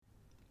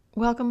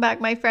Welcome back,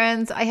 my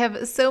friends. I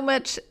have so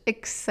much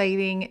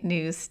exciting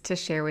news to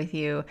share with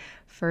you.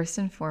 First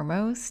and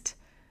foremost,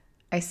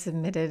 I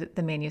submitted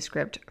the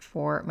manuscript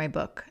for my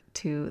book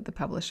to the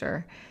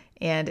publisher,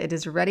 and it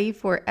is ready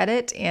for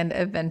edit and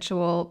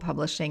eventual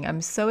publishing.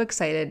 I'm so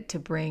excited to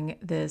bring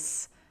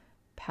this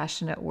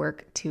passionate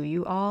work to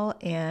you all,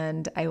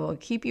 and I will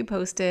keep you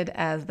posted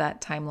as that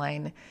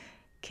timeline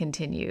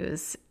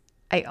continues.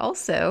 I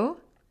also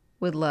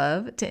would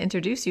love to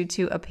introduce you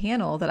to a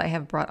panel that I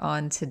have brought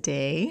on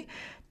today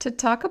to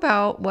talk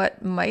about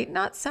what might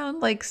not sound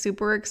like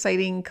super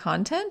exciting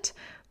content,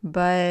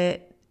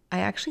 but I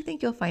actually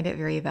think you'll find it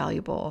very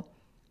valuable.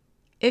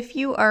 If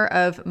you are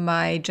of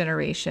my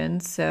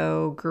generation,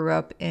 so grew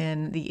up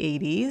in the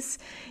 80s,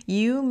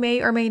 you may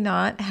or may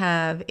not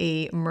have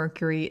a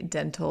Mercury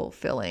dental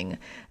filling.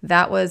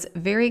 That was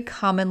very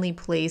commonly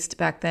placed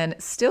back then,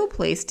 still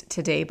placed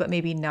today, but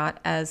maybe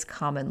not as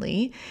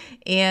commonly.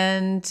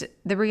 And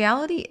the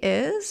reality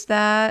is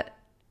that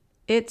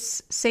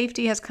its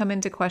safety has come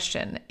into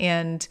question,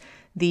 and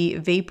the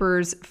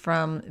vapors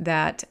from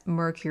that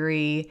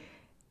mercury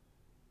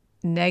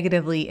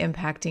negatively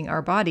impacting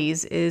our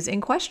bodies is in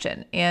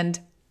question. And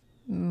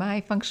my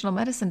functional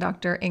medicine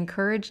doctor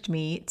encouraged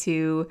me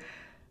to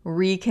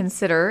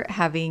reconsider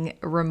having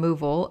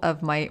removal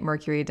of my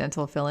mercury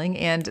dental filling.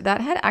 And that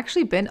had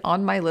actually been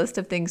on my list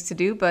of things to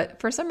do, but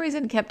for some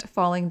reason kept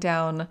falling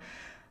down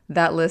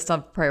that list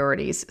of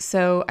priorities.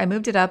 So I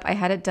moved it up, I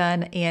had it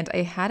done, and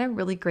I had a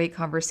really great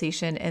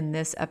conversation in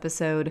this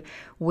episode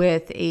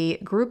with a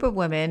group of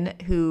women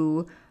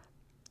who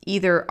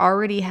either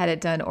already had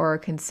it done or are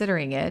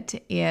considering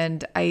it.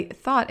 And I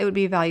thought it would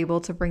be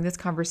valuable to bring this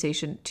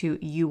conversation to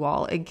you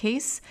all in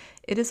case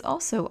it is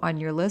also on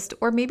your list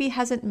or maybe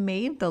hasn't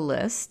made the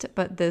list,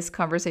 but this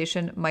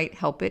conversation might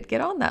help it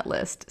get on that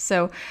list.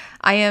 So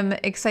I am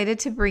excited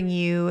to bring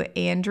you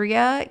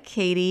Andrea,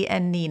 Katie,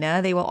 and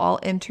Nina. They will all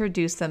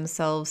introduce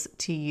themselves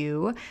to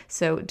you.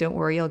 So don't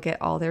worry, you'll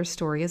get all their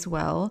story as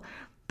well.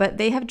 But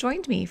they have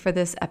joined me for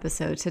this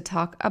episode to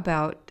talk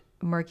about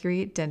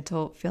mercury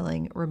dental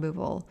filling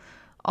removal,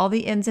 all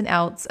the ins and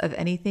outs of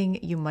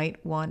anything you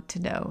might want to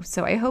know.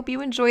 So I hope you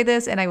enjoy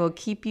this, and I will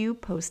keep you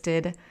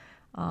posted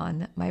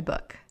on my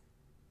book.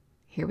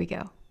 Here we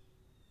go.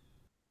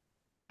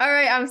 All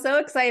right, I'm so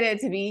excited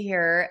to be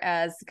here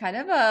as kind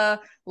of a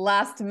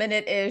last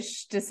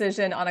minute-ish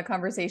decision on a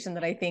conversation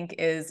that I think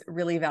is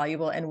really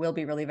valuable and will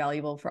be really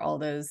valuable for all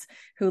those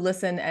who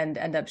listen and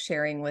end up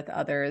sharing with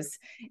others.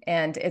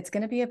 And it's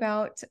going to be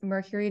about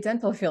mercury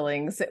dental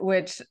fillings,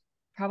 which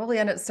probably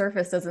on its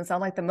surface doesn't sound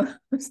like the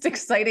most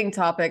exciting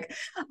topic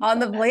on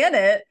the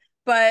planet.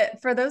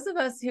 But for those of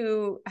us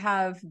who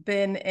have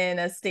been in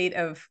a state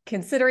of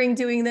considering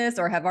doing this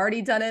or have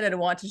already done it and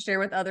want to share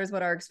with others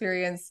what our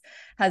experience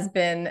has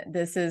been,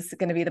 this is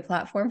going to be the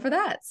platform for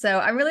that. So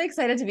I'm really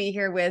excited to be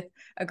here with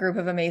a group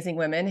of amazing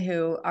women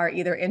who are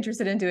either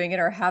interested in doing it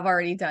or have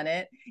already done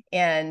it.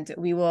 And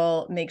we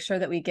will make sure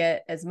that we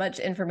get as much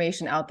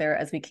information out there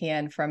as we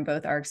can from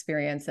both our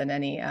experience and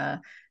any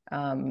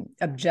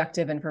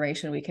objective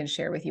information we can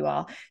share with you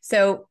all.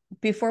 So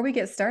before we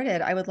get started,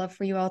 I would love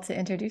for you all to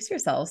introduce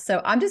yourselves. So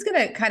I'm just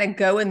going to kind of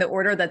go in the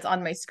order that's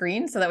on my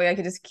screen so that way I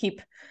can just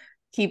keep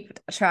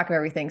track of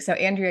everything. So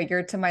Andrea,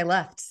 you're to my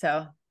left.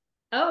 So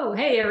Oh,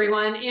 hey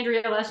everyone.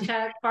 Andrea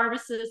Leschak,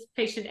 pharmacist,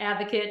 patient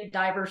advocate,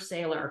 diver,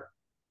 sailor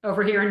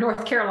over here in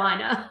North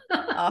Carolina.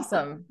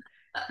 awesome.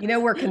 You know,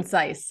 we're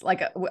concise.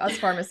 Like us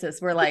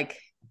pharmacists, we're like,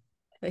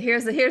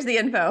 here's the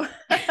info.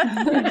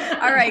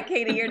 All right,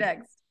 Katie, you're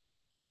next.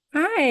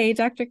 Hi,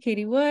 Dr.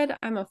 Katie Wood.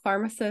 I'm a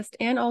pharmacist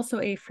and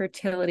also a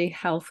fertility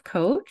health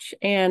coach,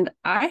 and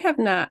I have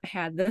not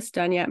had this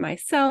done yet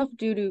myself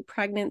due to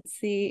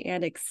pregnancy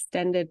and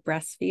extended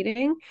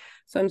breastfeeding.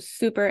 So I'm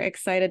super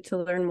excited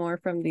to learn more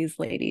from these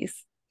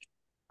ladies.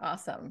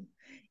 Awesome.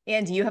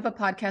 And you have a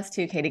podcast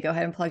too, Katie. Go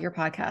ahead and plug your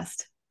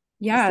podcast.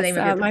 Yes,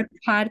 my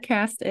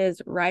podcast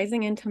is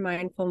Rising into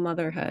Mindful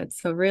Motherhood.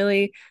 So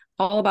really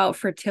all about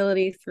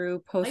fertility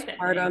through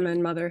postpartum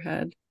and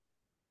motherhood.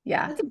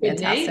 Yeah,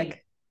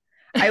 fantastic.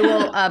 I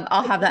will,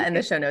 I'll have that in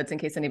the show notes in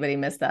case anybody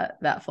missed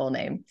that full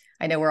name.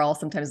 I know we're all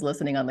sometimes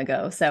listening on the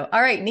go. So,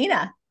 all right,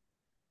 Nina.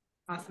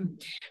 Awesome.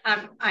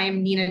 I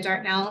am Nina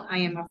Dartnell. I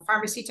am a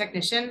pharmacy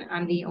technician.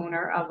 I'm the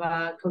owner of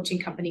a coaching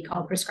company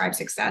called Prescribe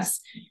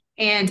Success.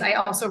 And I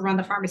also run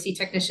the pharmacy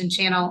technician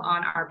channel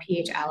on our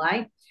PH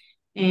Ally.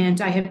 And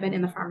I have been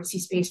in the pharmacy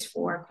space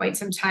for quite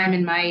some time,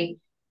 and my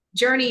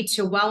journey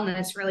to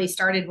wellness really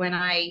started when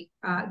I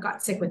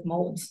got sick with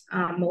mold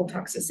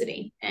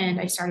toxicity. And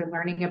I started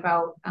learning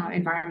about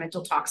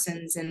environmental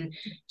toxins and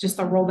just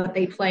the role that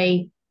they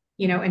play,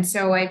 and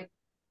so I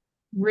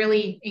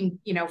really,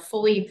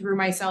 fully threw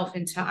myself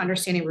into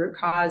understanding root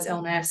cause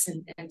illness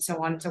and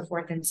so on and so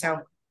forth. And so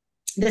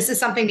this is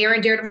something near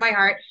and dear to my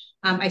heart.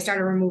 I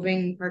started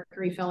removing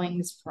mercury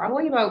fillings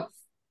probably about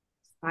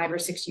 5 or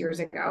 6 years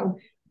ago.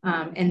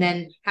 And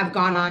then have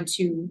gone on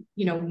to,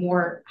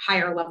 more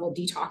higher level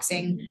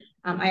detoxing.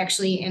 I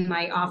actually, in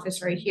my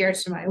office right here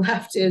to my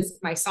left is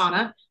my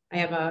sauna. I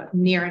have a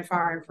near and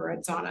far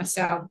infrared sauna.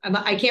 So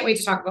I can't wait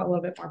to talk about a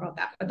little bit more about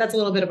that, but that's a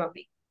little bit about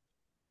me.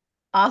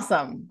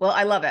 Awesome. Well,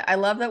 I love it. I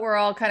love that we're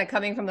all kind of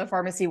coming from the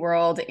pharmacy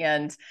world,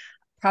 and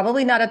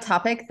probably not a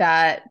topic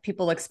that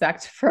people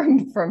expect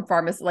from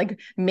pharmacists. Like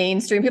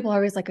mainstream people are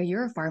always like, "Oh,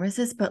 you're a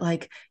pharmacist, but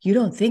like you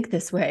don't think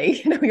this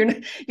way.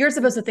 You're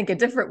supposed to think a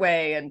different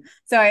way." And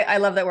so I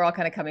love that we're all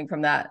kind of coming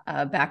from that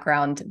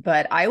background.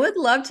 But I would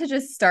love to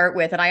just start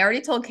with, and I already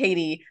told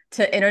Katie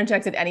to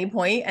interject at any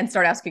point and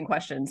start asking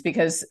questions,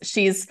 because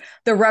she's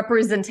the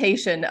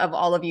representation of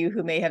all of you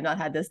who may have not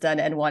had this done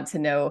and want to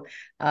know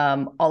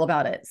all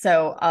about it.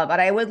 So, but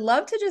I would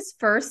love to just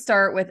first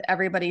start with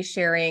everybody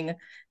sharing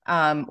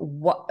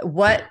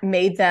what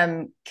made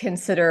them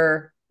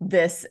consider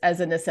this as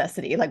a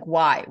necessity. Like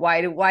why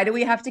do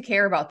we have to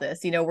care about this?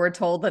 We're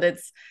told that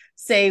it's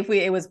safe.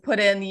 It was put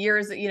in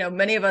years,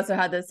 many of us have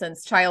had this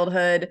since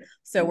childhood,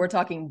 so we're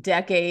talking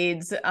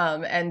decades.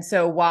 And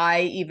so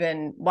why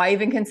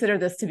even consider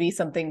this to be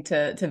something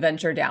to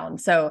venture down?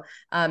 So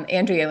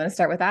Andrea, you want to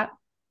start with that?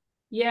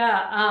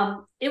 Yeah,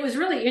 it was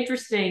really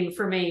interesting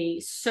for me.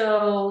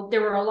 So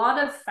there were a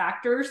lot of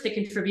factors that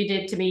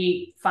contributed to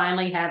me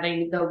finally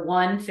having the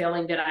one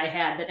filling that I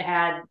had that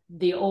had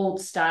the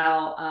old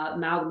style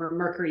amalgam or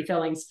Mercury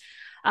fillings.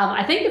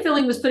 I think the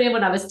filling was put in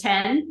when I was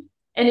 10,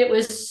 and it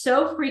was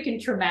so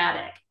freaking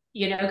traumatic,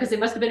 because it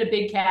must have been a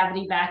big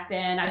cavity back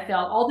then. I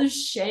felt all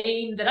this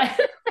shame that I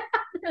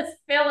this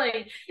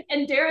filling,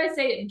 and dare I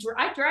say it,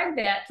 I dragged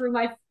that through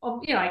my,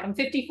 like I'm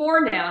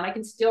 54 now, and I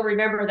can still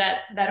remember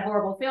that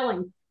horrible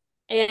filling.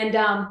 And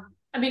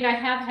I mean, I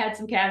have had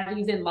some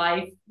cavities in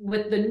life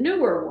with the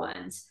newer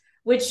ones,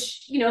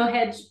 which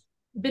had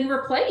been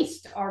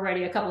replaced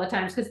already a couple of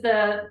times because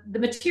the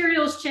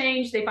materials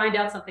change. They find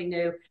out something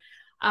new,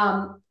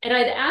 and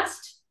I'd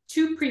asked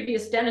two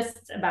previous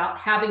dentists about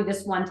having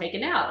this one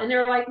taken out, and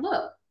they're like,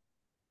 "Look,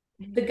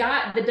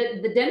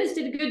 the dentist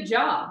did a good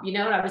job.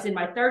 I was in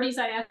my 30s,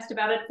 I asked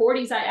about it,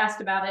 40s, I asked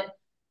about it.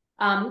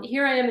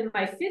 Here I am in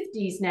my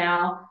 50s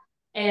now,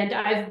 and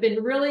I've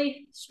been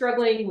really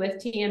struggling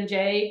with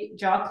TMJ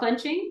jaw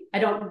clenching. I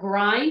don't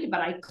grind,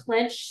 but I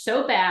clench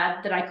so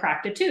bad that I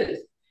cracked a tooth.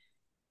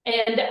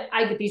 And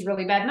I get these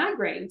really bad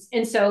migraines.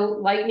 And so,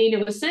 like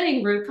Nina was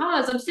saying, root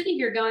cause, I'm sitting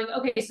here going,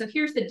 okay, so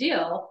here's the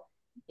deal.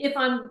 If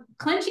I'm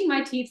clenching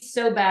my teeth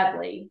so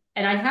badly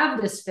and I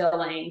have this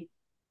filling,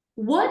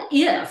 what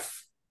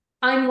if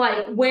I'm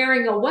like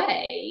wearing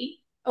away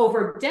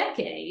over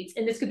decades,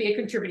 and this could be a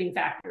contributing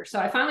factor? So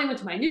I finally went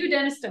to my new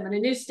dentist. I'm in a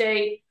new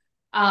state.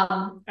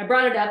 I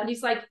brought it up, and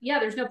he's like, yeah,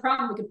 there's no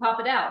problem. We can pop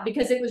it out,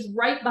 because it was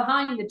right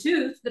behind the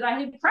tooth that I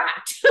had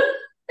cracked.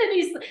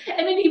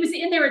 and then he was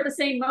in there at the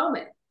same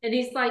moment. And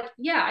he's like,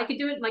 yeah, I could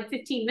do it in like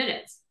 15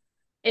 minutes.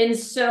 And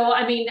so,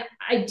 I mean,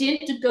 I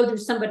didn't go through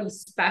somebody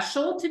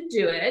special to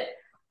do it.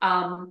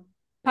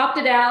 Popped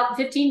it out,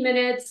 15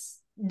 minutes,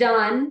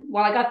 done.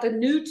 While I got the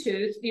new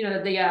tooth,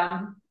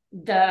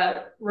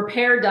 the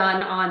repair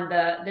done on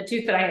the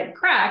tooth that I had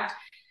cracked.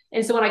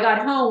 And so when I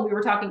got home, we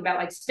were talking about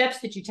like steps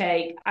that you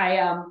take.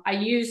 I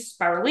used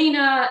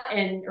spirulina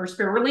and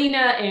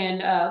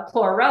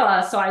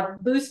chlorella. So I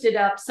boosted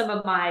up some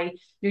of my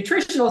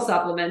nutritional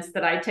supplements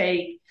that I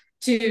take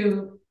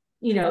to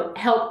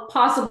help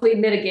possibly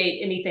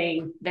mitigate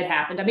anything that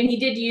happened. I mean, he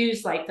did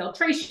use like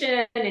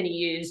filtration, and he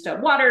used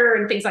water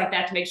and things like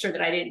that to make sure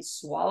that I didn't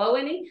swallow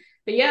any.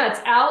 But yeah, it's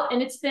out,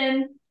 and it's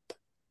been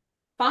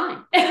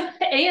fine.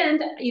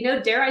 And,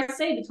 dare I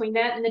say, between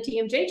that and the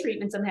TMJ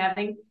treatments I'm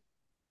having,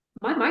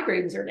 my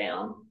migraines are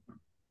down.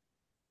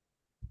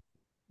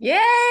 Yay!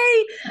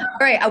 All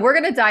right, we're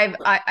going to dive.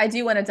 I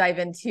do want to dive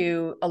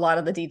into a lot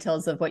of the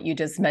details of what you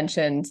just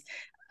mentioned,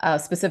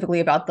 specifically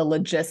about the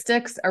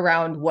logistics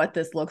around what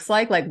this looks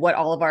like what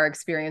all of our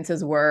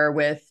experiences were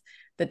with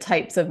the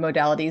types of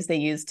modalities they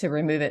use to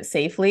remove it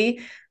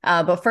safely.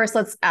 But first,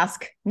 let's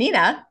ask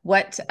Nina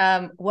what,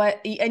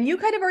 and you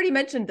kind of already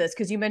mentioned this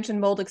because you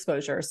mentioned mold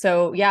exposure.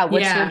 So yeah,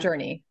 what's your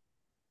journey?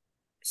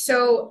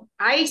 So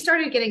I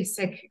started getting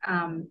sick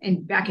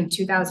back in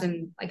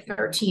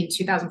 2013,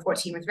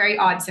 2014 with very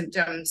odd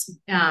symptoms,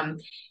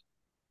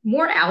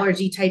 more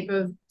allergy type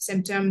of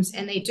symptoms,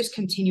 and they just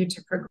continued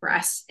to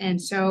progress. And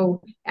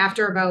so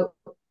after about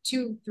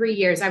 2-3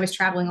 years, I was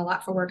traveling a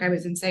lot for work. I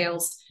was in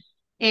sales,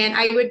 and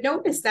I would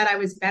notice that I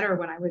was better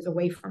when I was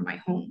away from my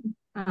home.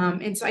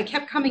 And so I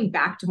kept coming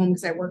back to home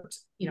because I worked,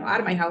 out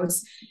of my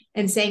house,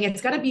 and saying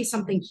it's got to be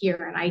something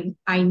here. And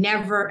I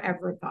never,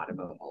 ever thought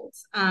about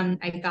molds.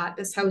 I thought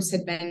this house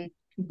had been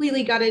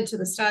completely gutted to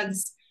the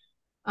studs.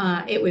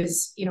 It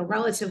was,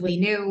 relatively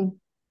new.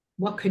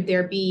 What could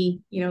there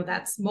be?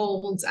 That's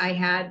molds. I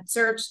had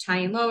searched high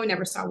and low,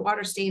 never saw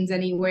water stains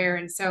anywhere.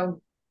 And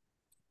so,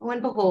 lo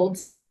and behold,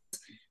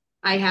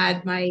 I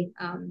had my,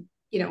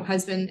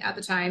 husband at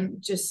the time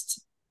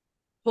just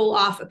pull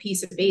off a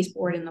piece of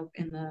baseboard in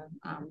the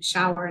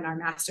shower in our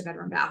master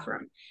bedroom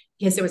bathroom,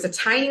 because there was a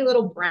tiny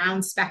little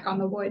brown speck on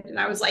the wood. And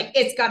I was like,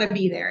 it's got to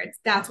be there.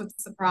 That's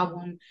what's the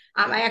problem.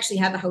 I actually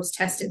had the house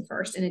tested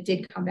first, and it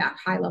did come back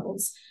high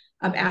levels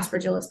of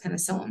Aspergillus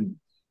penicillin.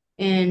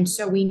 And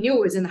so we knew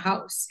it was in the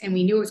house, and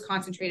we knew it was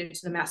concentrated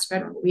to the master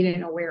bedroom, but we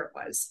didn't know where it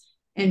was.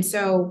 And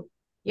so,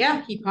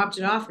 yeah, he popped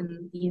it off,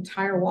 and the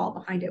entire wall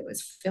behind it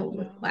was filled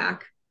with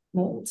black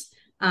mold.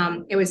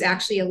 It was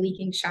actually a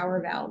leaking shower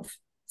valve.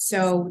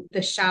 So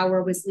the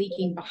shower was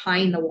leaking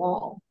behind the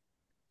wall.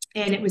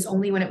 And it was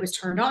only when it was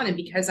turned on, and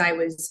because I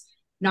was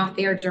not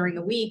there during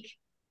the week,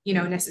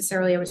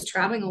 necessarily I was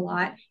traveling a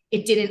lot,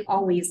 it didn't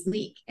always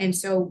leak. And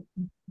so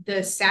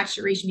the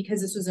saturation,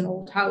 because this was an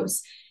old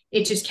house,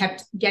 it just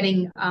kept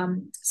getting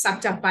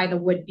sucked up by the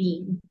wood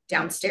beam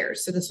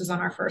downstairs. So this was on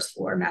our first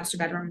floor, master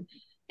bedroom.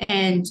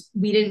 And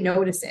we didn't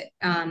notice it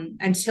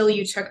until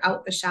you took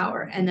out the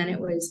shower. And then it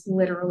was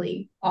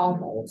literally all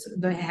mold.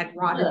 It had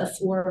rotted the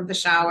floor of the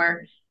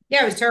shower.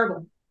 Yeah, it was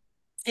terrible.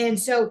 And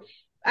so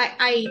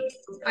I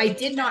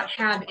did not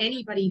have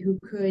anybody who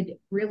could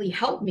really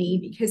help me,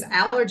 because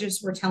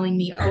allergists were telling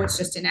me, oh, it's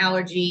just an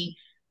allergy.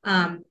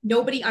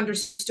 Nobody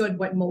understood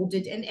what mold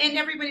did. And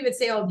everybody would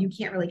say, oh, you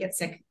can't really get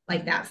sick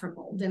like that from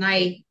mold. And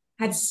I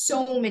had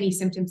so many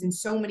symptoms and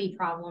so many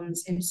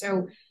problems. And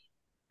so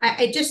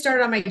I just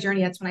started on my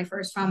journey. That's when I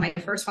first found my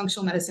first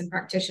functional medicine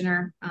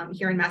practitioner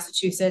here in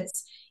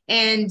Massachusetts.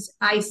 And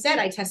I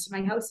tested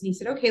my house, and he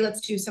said, okay,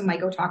 let's do some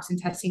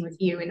mycotoxin testing with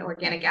you and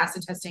organic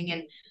acid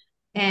testing.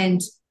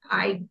 And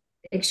I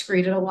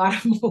excreted a lot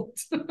of mold.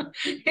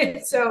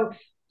 And so,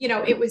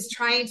 it was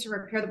trying to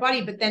repair the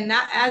body. But then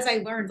that, as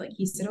I learned, like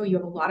he said, oh, you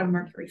have a lot of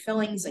mercury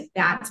fillings, like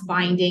that's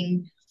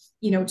binding,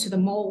 to the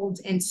mold.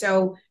 And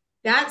so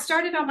that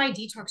started on my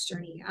detox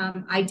journey.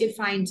 I did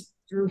find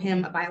through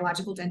him a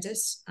biological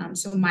dentist.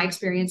 So my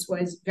experience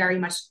was very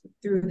much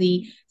through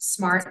the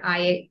SMART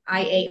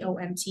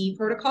IAOMT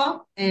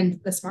protocol and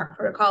the SMART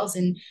protocols.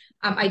 And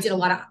I did a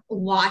lot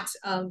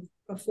of,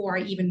 before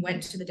I even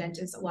went to the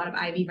dentist, a lot of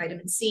IV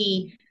vitamin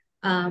C,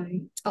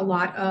 a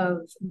lot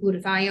of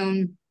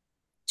glutathione,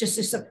 just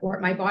to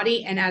support my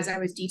body. And as I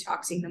was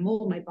detoxing the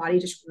mold, my body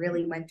just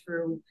really went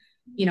through,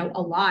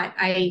 a lot.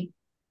 I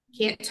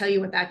can't tell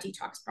you what that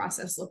detox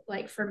process looked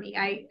like for me.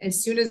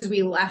 As soon as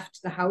we left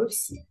the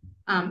house,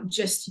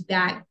 just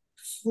that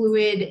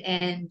fluid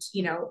and,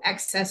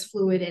 excess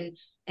fluid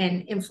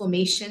and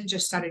inflammation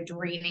just started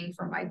draining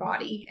from my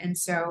body. And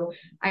so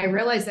I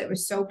realized that it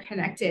was so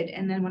connected.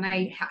 And then when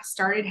I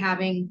started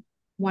having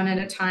one at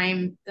a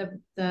time,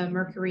 the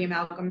mercury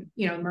amalgam,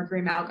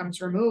 mercury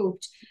amalgams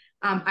removed,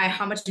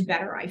 how much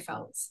better I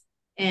felt,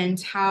 and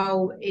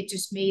how it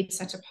just made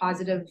such a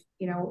positive,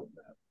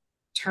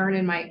 turn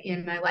in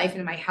my life and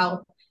in my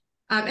health.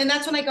 And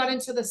that's when I got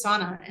into the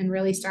sauna and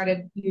really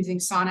started using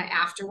sauna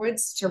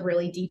afterwards to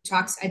really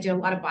detox. I did a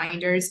lot of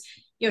binders,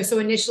 so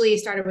initially I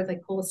started with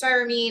like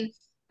cholestyramine,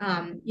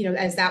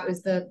 as that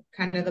was the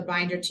kind of the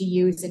binder to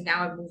use. And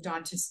now I've moved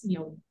on to,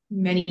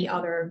 many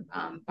other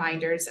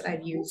binders that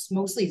I've used,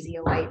 mostly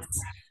zeolites,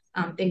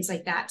 things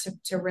like that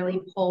to really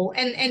pull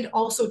and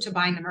also to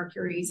bind the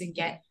mercuries and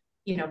get,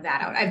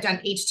 that out. I've done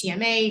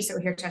HTMA,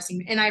 so hair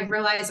testing, and I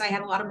realized I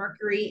had a lot of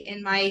mercury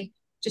in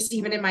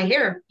even in my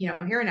hair,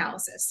 hair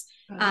analysis.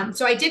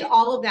 So I did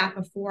all of that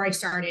before I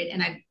started,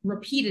 and I've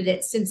repeated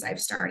it since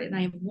I've started. And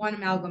I have one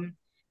amalgam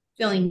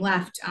filling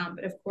left.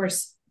 But of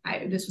course,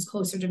 this was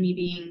closer to me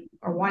being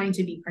or wanting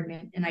to be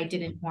pregnant, and I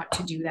didn't want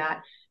to do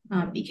that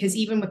because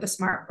even with the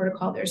SMART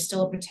protocol, there's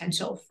still a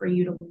potential for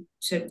you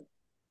to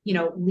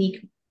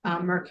leak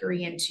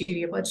mercury into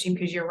your bloodstream,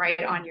 because you're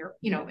right on your,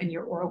 in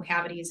your oral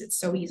cavities. It's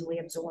so easily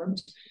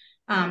absorbed.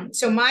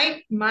 So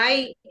my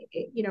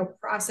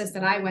process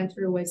that I went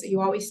through was that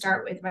you always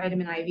start with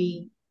vitamin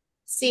IV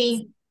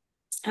C.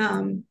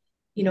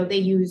 They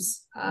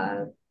use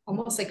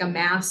almost like a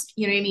mask.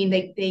 You know what I mean?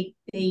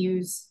 They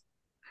use.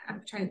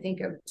 I'm trying to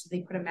think of. So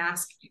they put a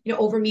mask,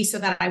 over me so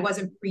that I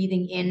wasn't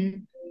breathing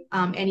in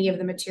any of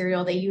the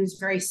material. They use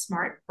very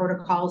smart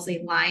protocols.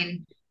 They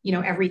line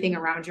everything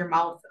around your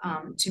mouth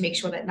to make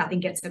sure that nothing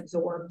gets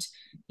absorbed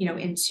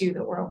into the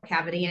oral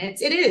cavity. And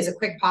it is a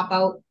quick pop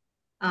out.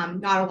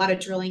 Not a lot of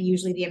drilling.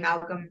 Usually the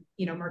amalgam,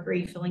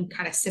 mercury filling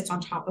kind of sits on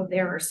top of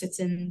there or sits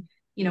in,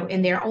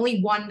 in there.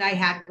 Only one that I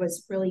had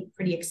was really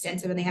pretty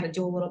extensive, and they had to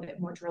do a little bit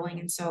more drilling.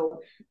 And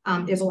so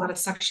there's a lot of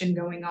suction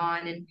going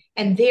on,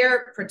 and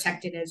they're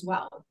protected as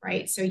well,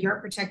 right? So you're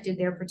protected,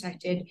 they're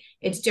protected.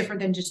 It's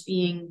different than just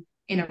being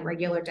in a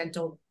regular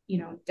dental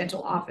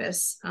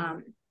office.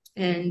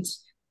 And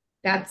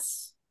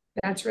that's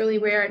really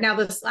where, now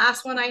this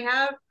last one I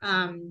have,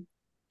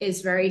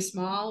 is very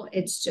small.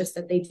 It's just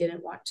that they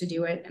didn't want to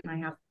do it, and I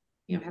have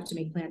to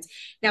make plans.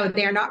 Now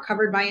they're not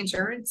covered by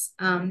insurance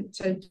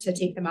to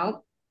take them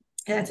out.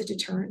 And that's a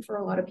deterrent for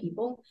a lot of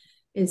people,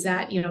 is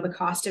that, the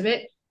cost of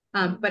it.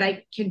 But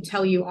I can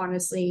tell you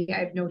honestly,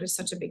 I've noticed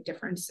such a big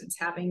difference since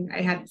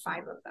I had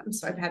 5 of them.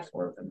 So I've had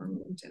 4 of them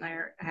removed, and I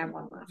have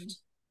 1 left.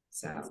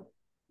 So.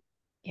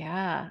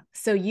 Yeah.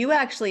 So you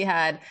actually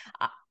had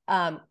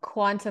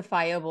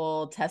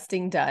quantifiable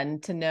testing done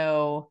to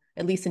know,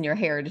 at least in your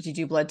hair, did you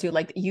do blood too?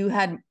 Like you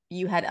had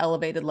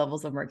elevated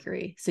levels of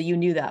mercury. So you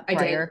knew that prior.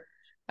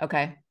 I did.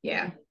 Okay.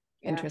 Yeah.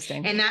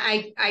 Interesting. And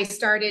I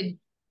started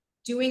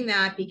doing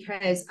that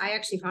because I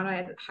actually found I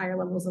had higher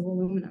levels of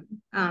aluminum.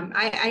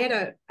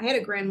 I had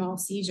a grand mal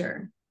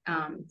seizure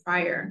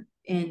prior,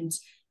 and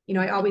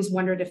I always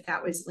wondered if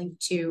that was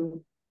linked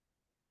to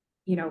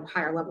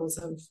higher levels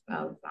of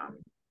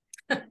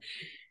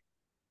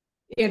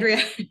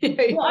Andrea.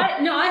 Well,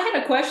 I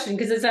had a question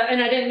because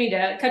and I didn't mean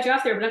to cut you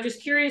off there, but I'm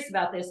just curious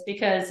about this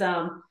because,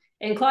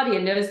 and Claudia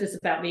knows this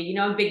about me.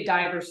 I'm a big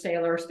diver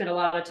sailor, spent a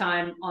lot of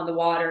time on the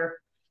water.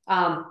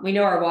 We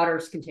know our water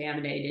is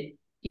contaminated.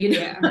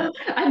 Yeah.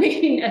 I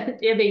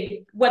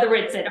mean, whether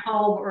it's at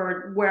home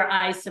or where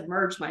I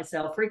submerge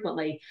myself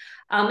frequently,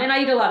 and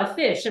I eat a lot of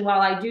fish. And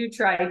while I do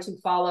try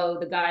to follow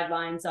the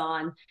guidelines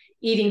on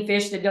eating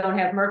fish that don't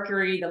have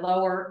mercury,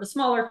 the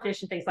smaller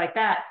fish and things like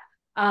that,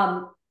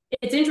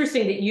 it's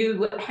interesting that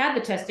you had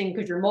the testing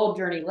because your mold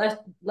journey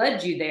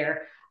led you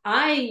there.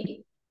 I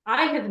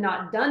have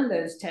not done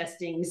those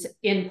testings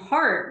in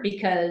part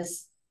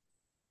because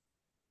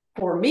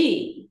for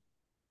me,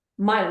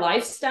 my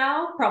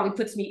lifestyle probably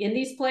puts me in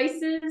these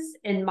places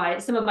and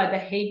some of my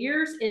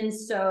behaviors. And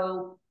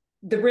so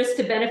the risk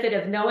to benefit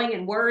of knowing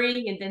and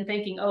worrying and then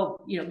thinking,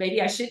 oh,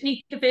 maybe I shouldn't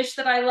eat the fish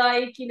that I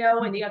like,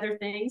 and the other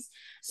things.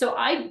 So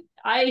I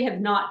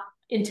have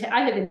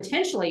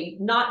intentionally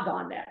not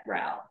gone that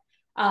route.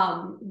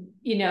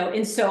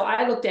 And so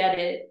I looked at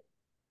it,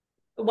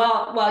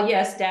 while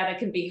yes, data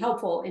can be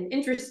helpful and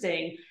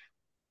interesting,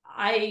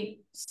 I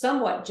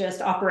somewhat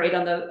just operate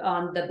on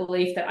the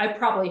belief that I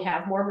probably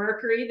have more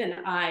mercury than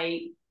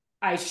I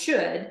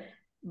should,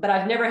 but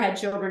I've never had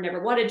children,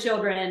 never wanted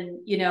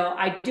children.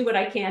 I do what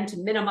I can to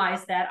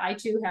minimize that. I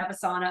too have a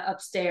sauna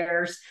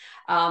upstairs.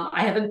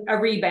 I have a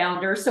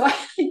rebounder. So I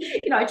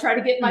try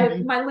to get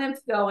my lymph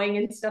going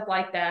and stuff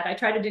like that. I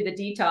try to do the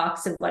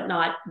detox and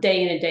whatnot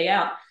day in and day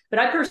out, but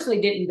I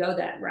personally didn't go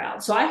that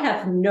route. So I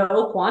have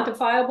no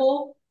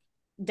quantifiable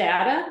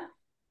data.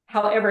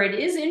 However, it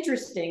is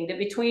interesting that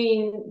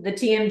between the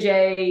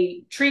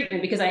TMJ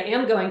treatment, because I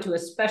am going to a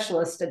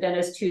specialist, a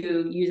dentist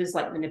who uses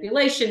like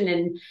manipulation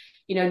and,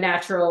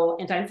 natural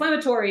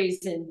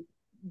anti-inflammatories and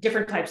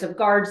different types of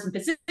guards and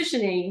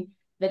positioning,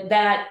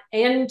 that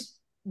and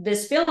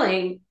this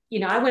filling,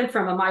 I went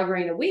from a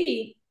migraine a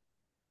week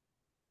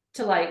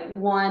to like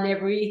one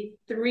every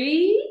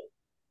 3,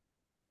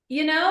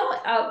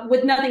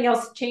 with nothing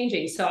else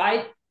changing. So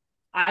I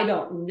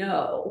don't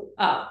know.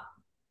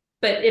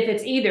 But if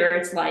it's either,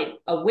 it's like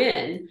a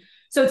win.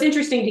 So it's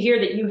interesting to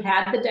hear that you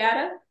had the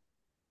data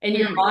and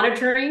you're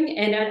monitoring.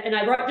 And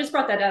I just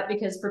brought that up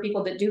because for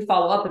people that do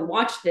follow up and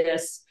watch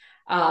this,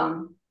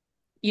 there's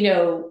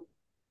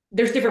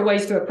different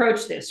ways to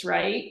approach this,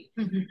 right?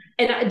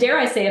 And dare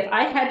I say, if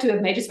I had to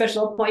have made a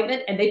special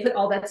appointment and they put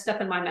all that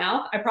stuff in my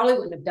mouth, I probably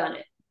wouldn't have done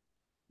it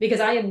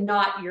because I am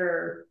not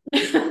your,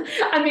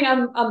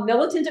 I'm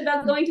militant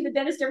about going to the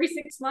dentist every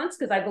 6 months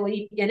because I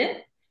believe in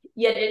it.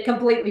 Yet it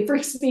completely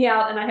freaks me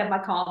out, and I have my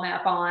Calm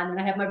app on and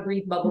I have my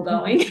breathe bubble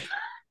going.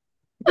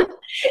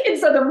 And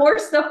so the more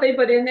stuff they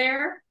put in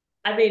there,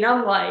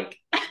 I'm like,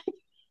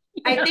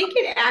 I think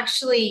it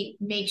actually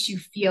makes you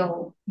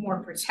feel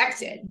more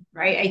protected,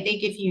 right? I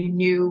think if you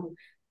knew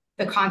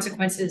the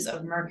consequences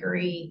of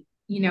mercury,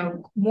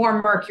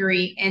 more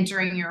mercury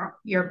entering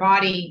your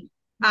body,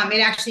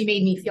 it actually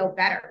made me feel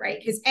better, right?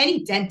 Because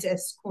any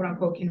dentist, quote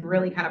unquote, can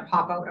really kind of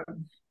pop out of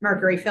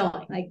mercury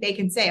filling. Like they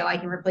can say, oh, I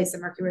can replace the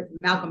mercury with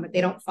amalgam, but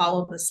they don't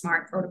follow the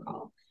SMART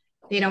protocol.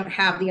 They don't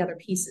have the other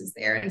pieces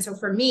there. And so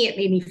for me, it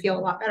made me feel a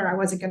lot better. I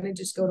wasn't going to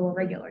just go to a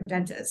regular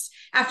dentist.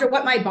 After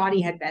what my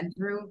body had been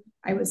through,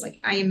 I was like,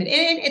 and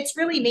it's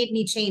really made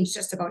me change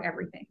just about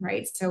everything,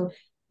 right? So,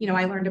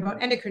 I learned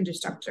about endocrine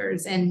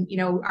disruptors and,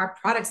 our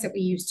products that we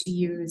used to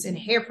use and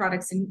hair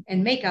products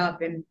and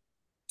makeup, and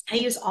I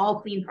use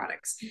all clean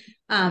products.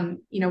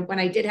 When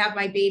I did have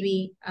my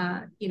baby,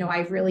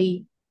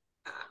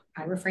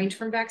 I refrained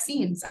from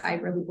vaccines. I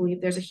really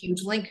believe there's a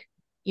huge link,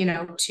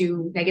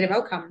 to negative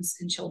outcomes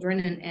in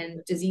children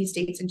and disease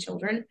states in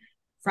children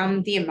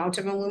from the amount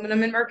of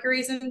aluminum and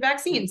mercuries in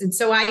vaccines. And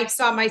so I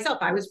saw myself,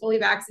 I was fully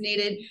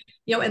vaccinated,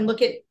 and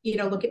look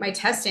at my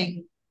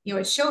testing,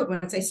 it showed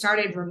once I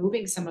started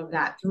removing some of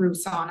that through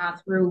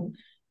sauna, through,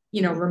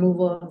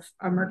 removal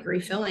of mercury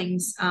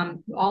fillings,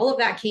 all of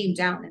that came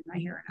down in my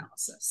hair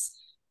analysis.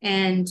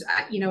 And,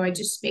 it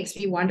just makes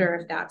me wonder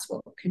if that's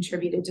what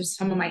contributed to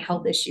some of my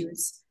health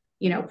issues,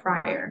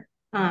 prior.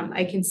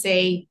 I can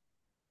say,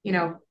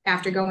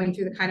 after going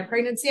through the kind of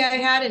pregnancy I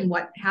had and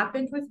what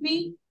happened with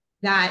me,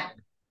 that,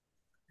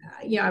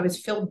 I was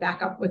filled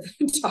back up with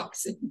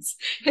toxins.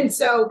 And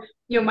so,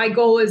 my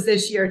goal is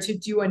this year to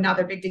do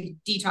another big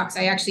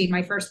detox.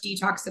 My first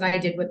detox that I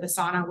did with the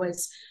sauna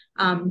was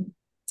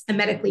a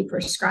medically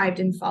prescribed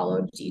and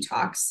followed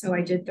detox. So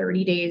I did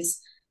 30 days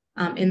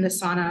in the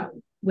sauna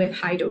with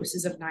high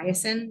doses of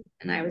niacin,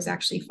 and I was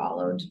actually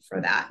followed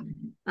for that.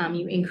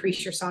 You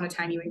increase your sauna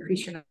time, you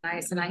increase your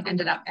niacin. I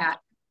ended up at,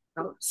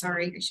 I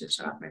should have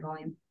shut off my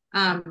volume,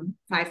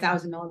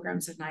 5,000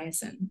 milligrams of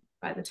niacin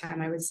by the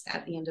time I was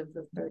at the end of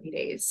the 30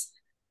 days.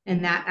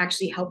 And that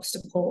actually helps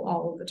to pull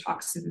all of the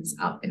toxins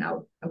up and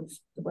out of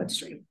the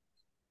bloodstream,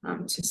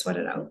 to sweat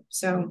it out.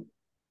 So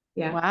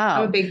Yeah.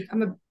 Wow.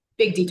 I'm a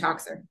big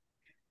detoxer.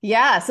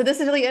 Yeah. So this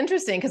is really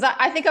interesting because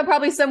I think I'm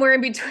probably somewhere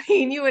in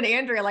between you and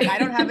Andrea. Like I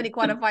don't have any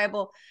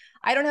quantifiable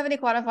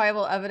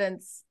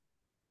evidence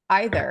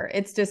either.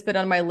 It's just been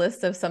on my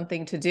list of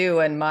something to do.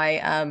 And my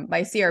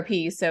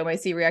CRP, so my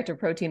C-reactive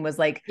protein was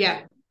like,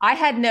 Yeah. I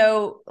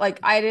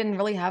didn't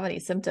really have any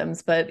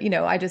symptoms, but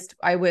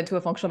I went to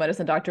a functional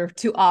medicine doctor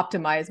to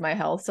optimize my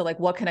health. So like,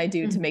 what can I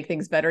do to make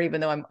things better, even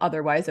though I'm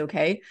otherwise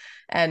okay?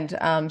 And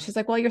she's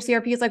like, well, your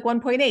CRP is like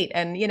 1.8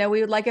 and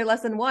we would like it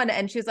less than 1.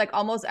 And she's like,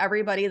 almost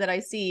everybody that I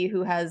see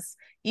who has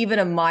even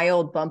a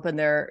mild bump in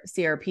their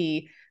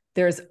CRP,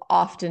 there's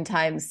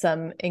oftentimes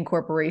some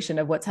incorporation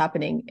of what's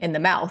happening in the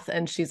mouth.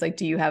 And she's like,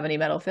 do you have any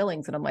metal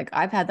fillings? And I'm like,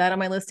 I've had that on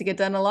my list to get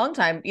done a long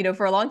time.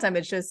 For a long time,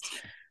 it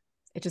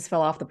just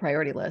fell off the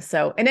priority list.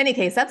 So in any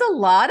case, that's a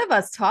lot of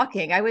us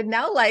talking. I would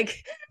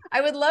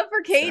love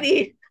for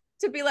Katie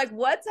to be like,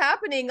 what's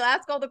happening?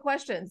 Ask all the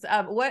questions.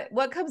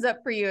 What comes up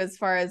for you as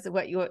far as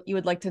what you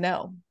would like to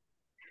know?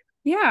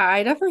 Yeah,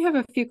 I definitely have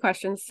a few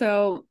questions.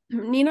 So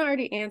Nina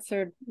already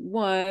answered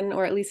one,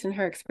 or at least in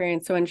her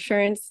experience. So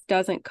insurance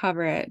doesn't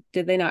cover it.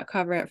 Did they not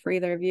cover it for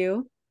either of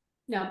you?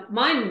 No,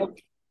 mine,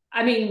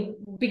 I mean,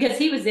 because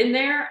he was in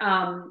there,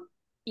 and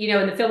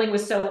the filling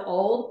was so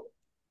old,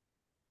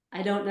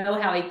 I don't know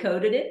how he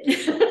coded it.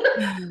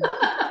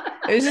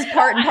 It was just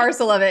part and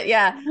parcel of it.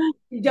 Yeah.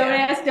 Don't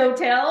ask, don't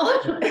tell.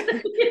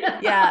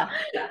 Yeah.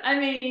 I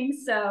mean,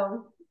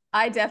 so.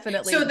 I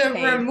definitely. So the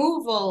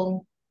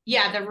removal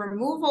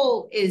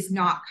is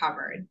not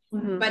covered,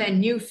 but a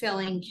new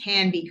filling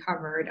can be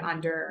covered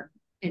under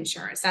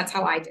insurance. That's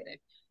how I did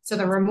it. So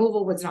the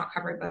removal was not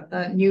covered, but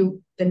the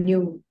new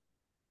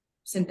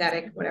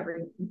synthetic,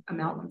 whatever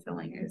amalgam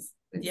filling is.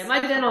 Yeah, my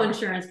dental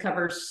insurance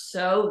covers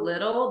so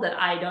little that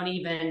I don't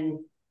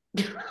even.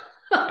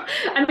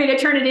 I mean, I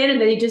turn it in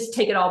and then you just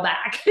take it all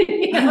back.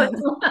 Yeah.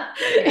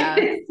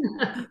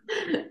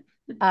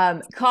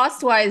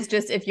 Cost wise,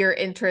 just if you're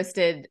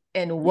interested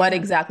in what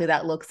exactly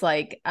that looks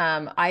like,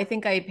 I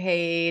think I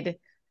paid.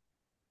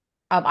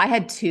 I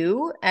had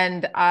 2,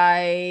 and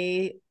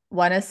I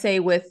want to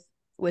say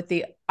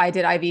I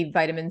did IV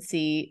vitamin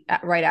C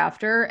right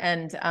after,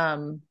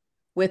 and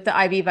with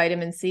the IV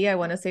vitamin C, I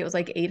want to say it was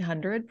like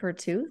 800 per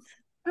tooth.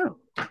 Oh,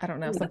 I don't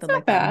know, something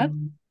like that.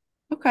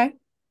 Okay.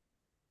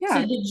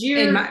 Yeah. So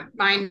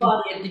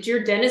did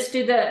your dentist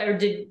do that, or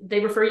did they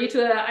refer you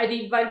to an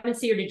IV vitamin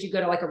C, or did you go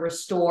to like a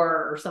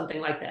Restore or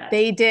something like that?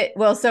 They did.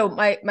 Well, so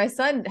my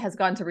son has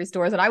gone to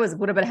Restores, and I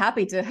would have been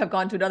happy to have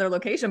gone to another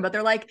location, but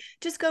they're like,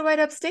 just go right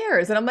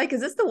upstairs. And I'm like,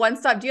 is this the one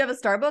stop? Do you have a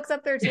Starbucks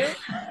up there too?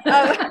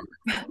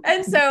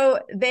 And so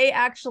they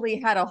actually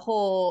had a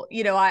whole,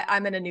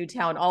 I'm in a new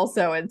town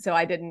also. And so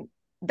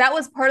that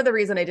was part of the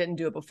reason I didn't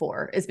do it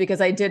before, is because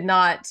I did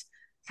not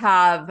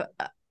have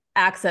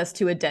access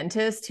to a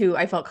dentist who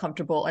I felt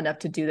comfortable enough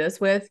to do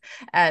this with.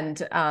 And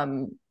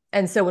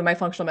so when my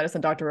functional medicine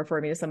doctor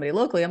referred me to somebody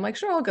locally, I'm like,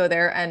 sure, I'll go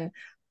there. And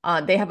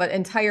they have an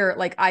entire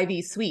like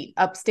IV suite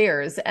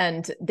upstairs,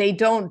 and they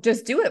don't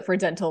just do it for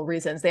dental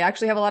reasons. They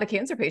actually have a lot of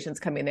cancer patients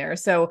coming there.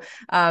 So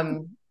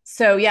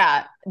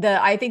yeah,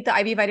 I think the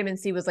IV vitamin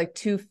C was like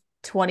 $220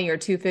 or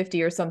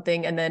 $250 or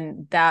something. And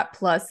then that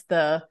plus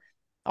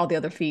all the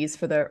other fees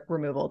for the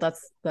removal,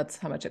 that's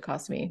how much it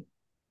cost me.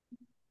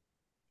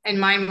 And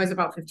mine was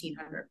about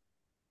 $1,500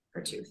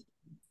 per tooth.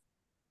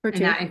 And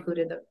that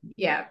included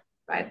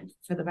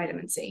for the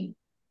vitamin C.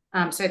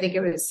 So I think it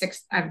was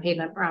I've paid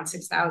around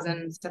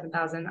 6,000,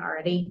 7,000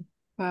 already.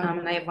 Wow.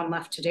 And I have one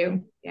left to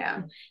do.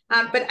 Yeah.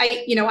 But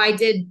I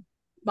did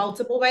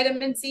multiple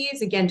vitamin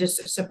C's, again,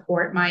 just to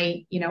support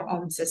my,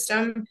 own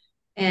system.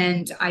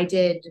 And I've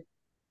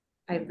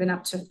been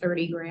up to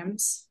 30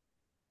 grams,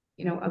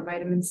 of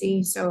vitamin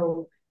C.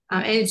 So,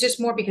 and it's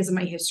just more because of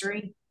my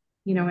history,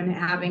 and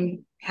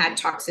having had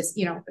such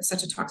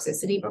a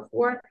toxicity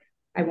before,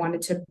 I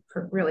wanted to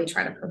really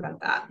try to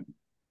prevent that.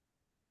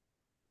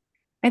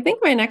 I think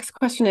my next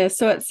question is,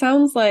 so it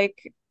sounds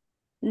like,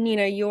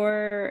 Nina,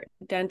 your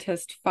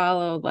dentist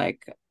followed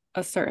like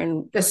a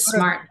certain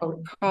smart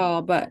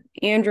protocol, but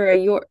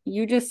Andrea,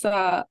 you just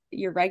saw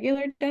your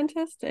regular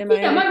dentist?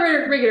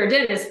 My regular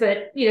dentist,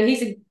 but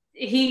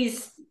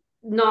he's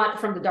not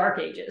from the dark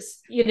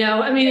ages, I mean,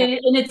 yeah.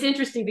 And it's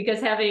interesting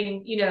because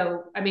having,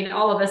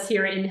 all of us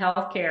here in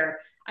healthcare,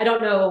 I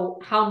don't know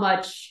how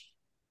much,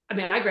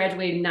 I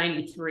graduated in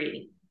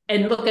 93,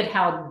 and look at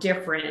how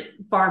different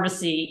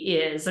pharmacy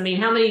is. I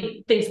mean, how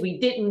many things we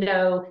didn't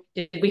know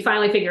did we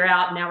finally figure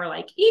out? And now we're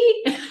like,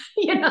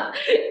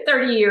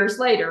 30 years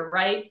later,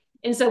 right?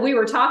 And so we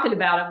were talking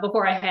about it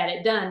before I had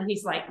it done.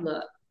 He's like,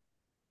 look,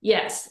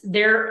 yes,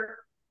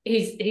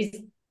 he's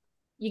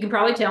you can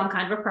probably tell I'm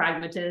kind of a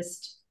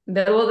pragmatist.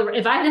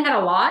 If I hadn't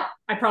had a lot,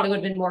 I probably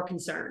would have been more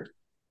concerned.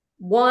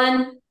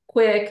 One,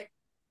 quick.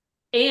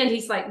 And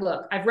he's like,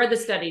 look, I've read the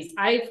studies.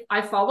 I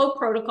follow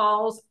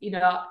protocols.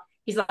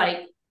 He's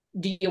like,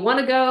 do you want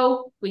to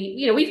go?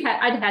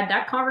 I'd had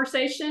that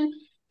conversation,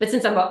 but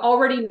since I'm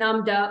already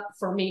numbed up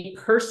for me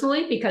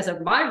personally, because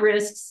of my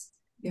risks,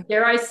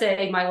 dare I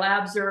say, my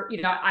labs are,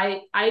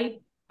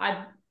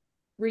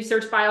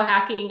 research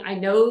biohacking. I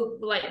know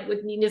like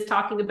what Nina's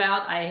talking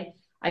about. I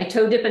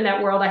toe dip in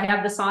that world. I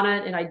have the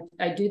sauna and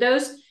I do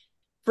those.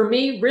 For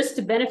me, risk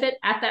to benefit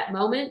at that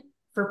moment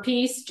for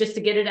peace, just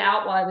to get it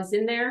out while I was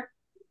in there.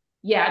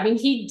 Yeah, I mean,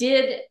 he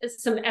did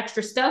some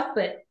extra stuff,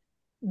 but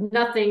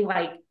nothing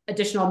like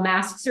additional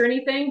masks or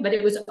anything, but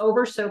it was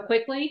over so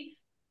quickly.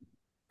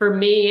 For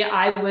me,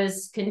 I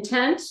was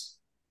content.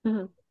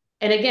 Mm-hmm.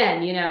 And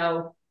again, you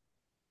know,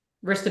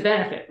 risk to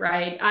benefit,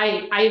 right?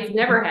 I've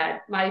never had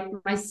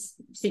my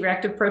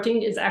C-reactive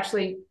protein is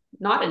actually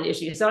not an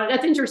issue. So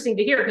that's interesting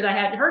to hear because I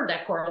hadn't heard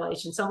that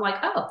correlation. So I'm like,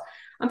 oh,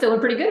 I'm feeling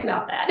pretty good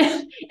about that.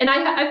 And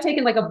I've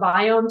taken like a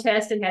biome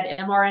test and had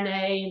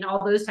mRNA and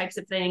all those types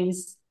of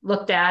things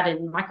looked at,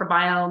 and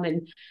microbiome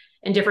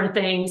and different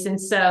things. And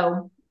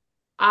so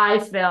I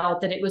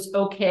felt that it was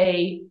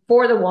okay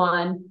for the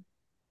one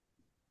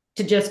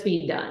to just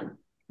be done.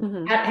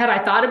 Mm-hmm. Had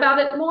I thought about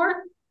it more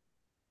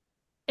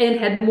and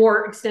had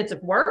more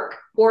extensive work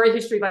or a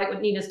history like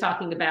what Nina's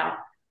talking about,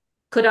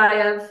 could I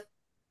have?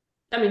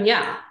 I mean,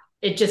 yeah,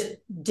 it just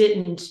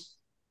didn't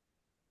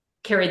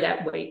carry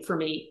that weight for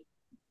me,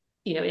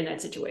 you know, in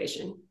that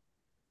situation.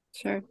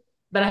 Sure.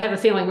 But I have a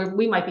feeling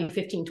we might be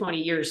 15, 20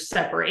 years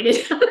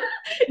separated.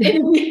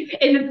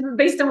 and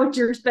based on what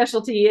your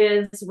specialty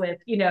is with,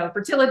 you know,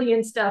 fertility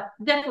and stuff,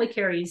 definitely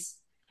carries.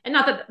 And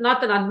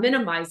not that I'm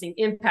minimizing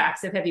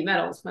impacts of heavy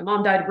metals. My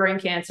mom died of brain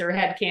cancer,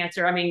 had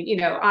cancer. I mean, you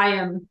know, I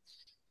am,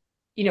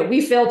 you know,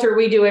 we filter,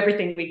 we do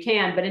everything we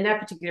can, but in that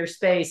particular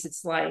space,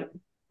 it's like,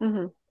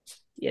 mm-hmm.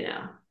 you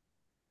know.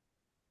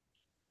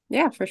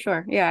 Yeah, for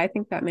sure. Yeah, I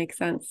think that makes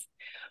sense.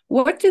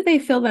 What do they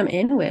fill them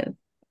in with?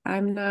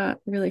 I'm not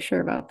really sure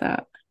about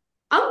that.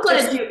 I'm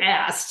glad you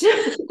asked.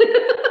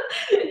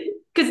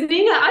 Because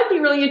Nina, I'd be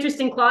really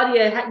interested in,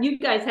 Claudia, you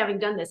guys having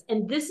done this.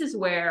 And this is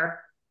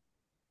where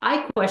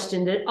I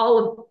questioned it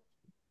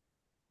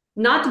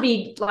not to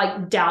be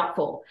like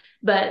doubtful,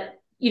 but,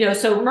 you know,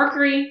 so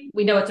mercury,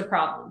 we know it's a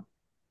problem.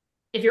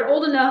 If you're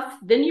old enough,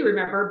 then you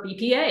remember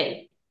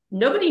BPA.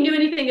 Nobody knew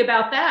anything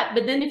about that.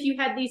 But then if you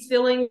had these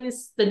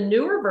fillings, the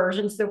newer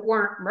versions that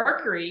weren't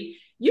mercury,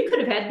 you could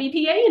have had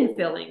BPA in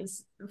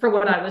fillings, for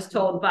what I was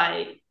told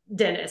by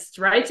dentists,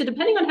 right? So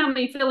depending on how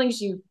many fillings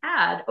you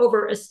had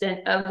over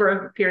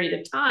a period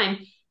of time,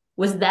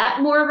 was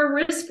that more of a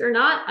risk or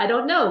not? I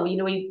don't know. You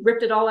know, we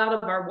ripped it all out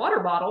of our water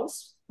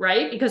bottles,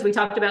 right? Because we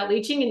talked about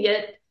leaching, and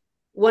yet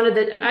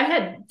I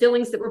had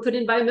fillings that were put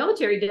in by a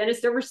military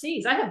dentist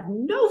overseas. I have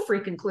no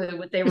freaking clue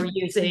what they were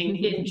using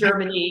in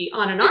Germany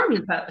on an army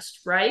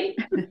post, right?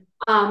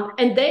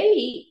 And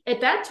they,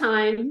 at that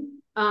time,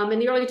 in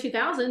the early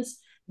 2000s,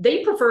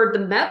 they preferred the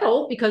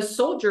metal because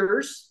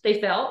soldiers,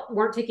 they felt,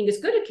 weren't taking as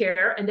good a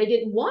care, and they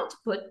didn't want to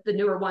put the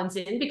newer ones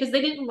in because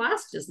they didn't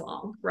last as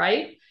long,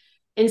 right?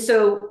 And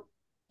so,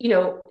 you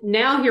know,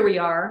 now here we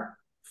are,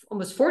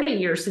 almost 40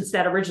 years since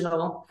that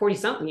original,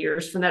 40-something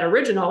years from that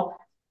original.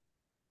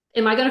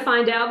 Am I going to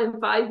find out in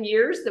 5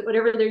 years that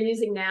whatever they're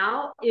using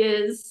now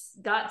is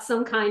got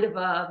some kind of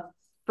a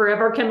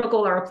forever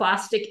chemical or a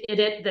plastic in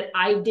it that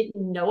I didn't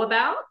know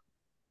about?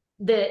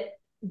 That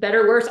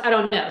better, worse, I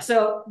don't know.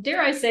 So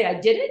dare I say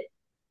I did it,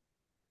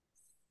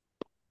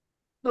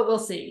 but we'll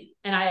see.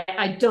 And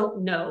I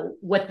don't know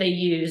what they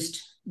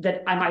used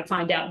that I might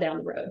find out down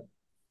the road.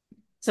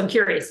 So I'm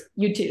curious,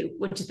 you two,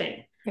 what do you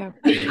think? Yeah,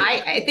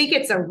 I think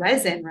it's a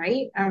resin,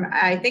 right?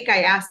 I think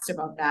I asked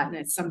about that, and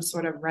it's some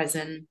sort of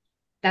resin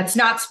that's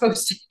not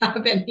supposed to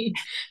have any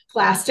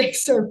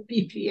plastics or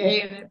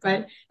BPA in it.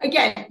 But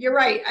again, you're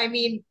right. I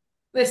mean,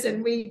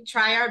 listen, we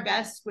try our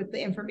best with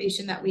the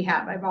information that we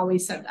have. I've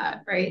always said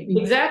that, right?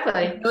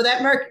 Exactly. So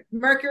that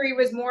mercury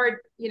was more,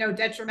 you know,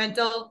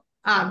 detrimental.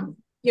 You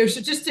know,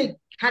 so just to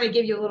kind of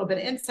give you a little bit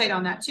of insight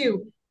on that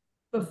too.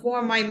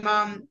 Before my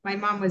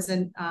mom was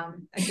a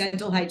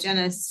dental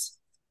hygienist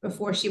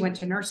before she went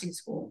to nursing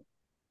school.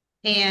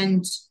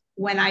 And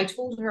when I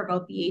told her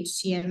about the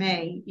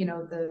HTMA, you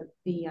know, the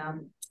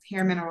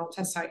hair mineral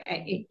test,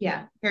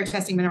 hair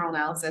testing mineral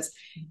analysis,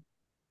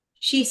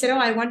 she said, "Oh,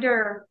 I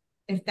wonder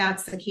if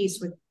that's the case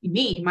with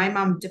me." My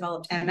mom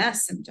developed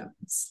MS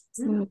symptoms,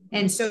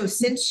 and so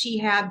since she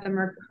had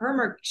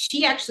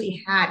she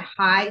actually had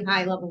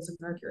high levels of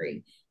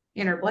mercury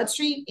in her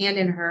bloodstream and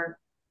in her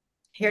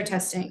hair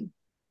testing,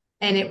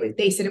 and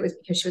they said it was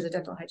because she was a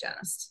dental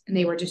hygienist, and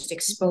they were just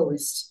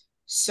exposed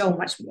so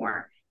much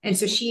more. And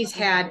so she's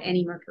had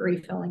any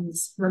mercury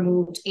fillings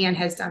removed and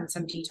has done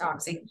some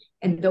detoxing,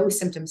 and those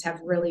symptoms have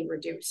really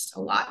reduced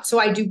a lot. So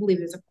I do believe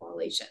there's a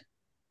correlation,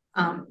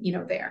 you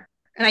know, there.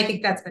 And I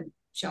think that's been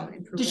shown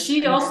in. Does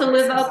she also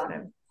live up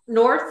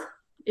north?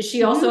 Is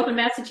she also up in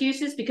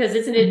Massachusetts? Because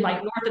isn't it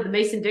like north of the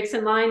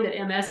Mason-Dixon line that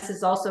MS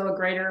is also a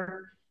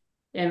greater,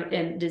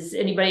 and does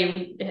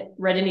anybody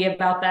read any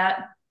about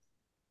that?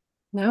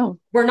 No.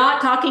 We're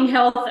not talking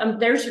health.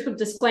 There's your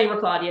disclaimer,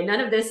 Claudia. None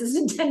of this is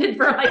intended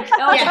for like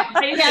health.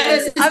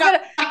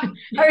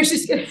 I was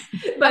just gonna,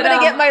 but I'm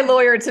gonna get my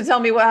lawyer to tell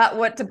me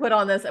what to put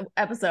on this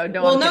episode.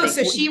 No,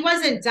 so she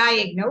wasn't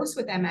diagnosed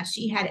with MS.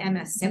 She had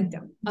MS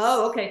symptoms.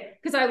 Oh, okay.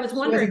 Because I was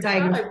wondering,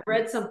 I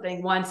read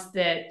something once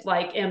that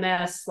like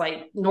MS,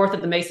 like north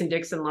of the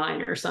Mason-Dixon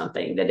line or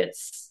something, that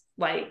it's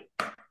like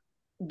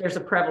there's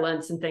a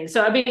prevalence and things.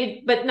 So I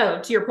mean, but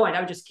no, to your point,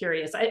 I was just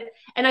curious. I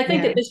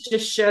think that this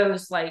just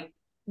shows like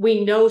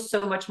we know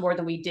so much more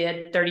than we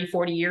did 30,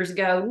 40 years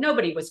ago.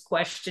 Nobody was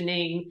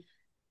questioning,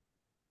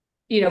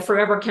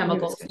 forever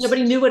chemicals.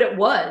 Nobody knew what it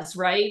was,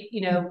 right?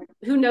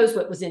 Who knows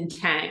what was in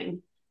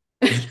Tang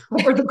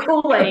or the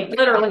Kool-Aid,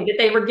 literally, that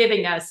they were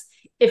giving us.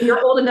 If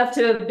you're old enough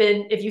to have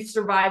been, if you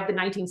survived the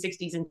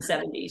 1960s and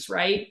 70s,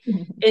 right?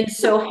 And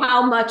so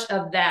how much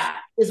of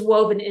that is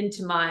woven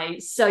into my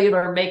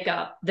cellular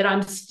makeup that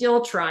I'm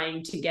still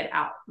trying to get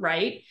out,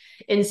 right?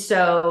 And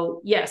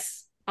so,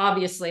 yes,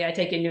 obviously I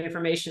take in new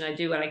information. I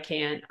do what I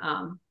can.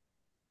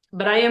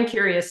 But I am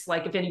curious,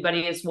 like if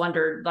anybody has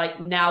wondered,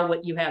 like now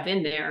what you have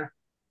in there,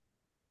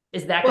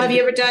 is that? Well, have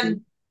you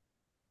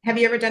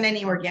ever done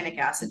any organic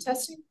acid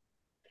testing?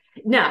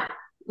 No.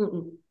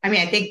 I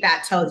mean, I think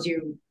that tells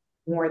you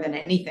more than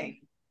anything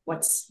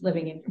what's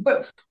living in,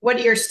 but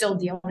what you're still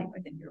dealing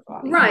with in your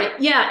body. Right.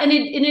 Yeah. And it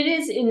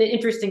is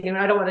interesting, and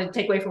I don't want to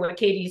take away from what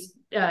Katie's,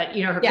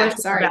 her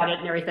questions about it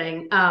and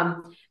everything.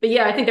 But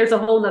yeah, I think there's a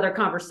whole nother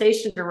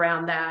conversation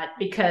around that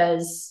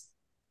because,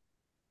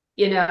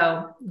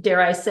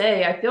 dare I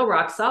say, I feel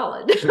rock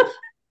solid.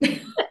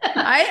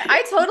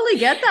 I totally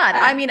get that.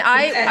 I mean,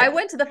 I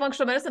went to the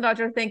functional medicine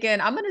doctor thinking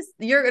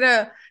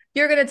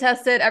you're gonna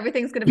test it.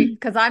 Everything's gonna be,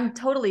 because I'm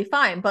totally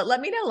fine. But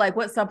let me know, like,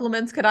 what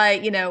supplements could I,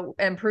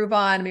 improve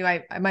on? I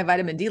mean, my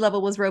vitamin D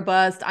level was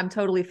robust. I'm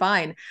totally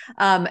fine.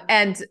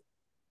 And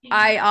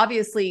I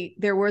obviously,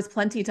 there was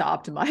plenty to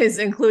optimize,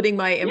 including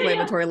my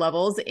inflammatory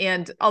levels.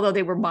 And although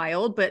they were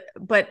mild,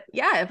 but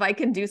yeah, if I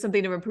can do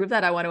something to improve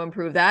that, I want to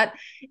improve that.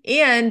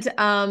 And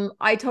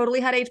I totally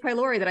had H.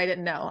 pylori that I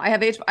didn't know. I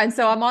have and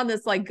so I'm on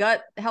this like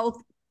gut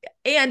health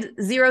and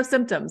zero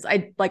symptoms.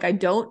 I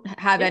don't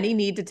have any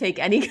need to take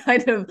any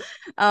kind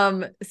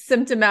of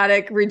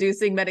symptomatic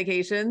reducing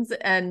medications.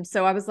 And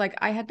so I was like,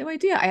 I had no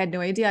idea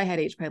I had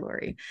H.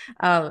 pylori.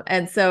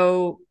 And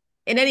so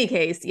in any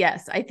case,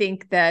 yes, I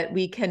think that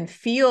we can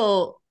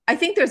feel, I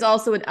think there's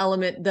also an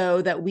element though,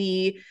 that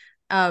we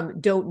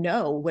don't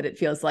know what it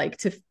feels like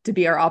to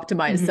be our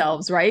optimized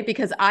selves. Right.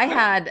 Because I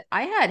had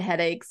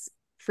headaches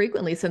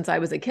frequently since I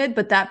was a kid,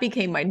 but that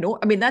became my norm.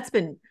 I mean, that's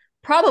been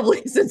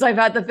probably since I've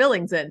had the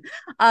fillings in,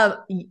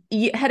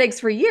 headaches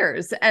for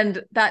years.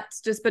 And that's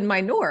just been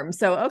my norm.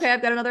 So, okay,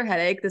 I've got another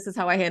headache. This is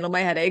how I handle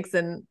my headaches.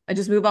 And I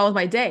just move on with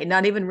my day,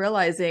 not even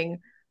realizing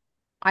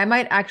I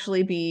might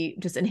actually be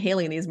just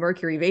inhaling these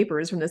mercury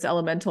vapors from this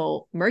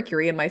elemental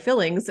mercury in my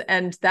fillings.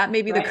 And that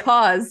may be the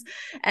cause.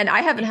 And I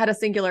haven't had a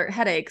singular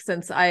headache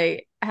since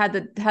I had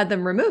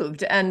them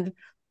removed. And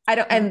I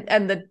don't,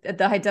 and the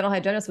dental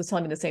hygienist was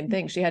telling me the same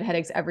thing. She had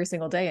headaches every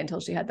single day until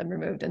she had them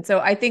removed. And so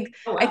I think,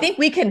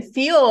 we can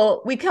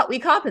feel, we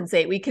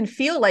compensate. We can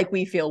feel like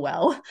we feel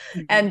well.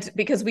 And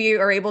because we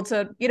are able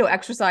to,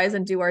 exercise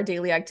and do our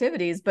daily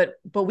activities, but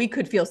we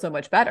could feel so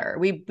much better.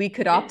 We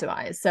could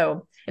optimize.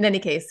 So in any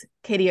case,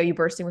 Katie, are you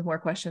bursting with more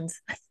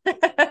questions?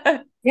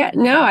 Yeah,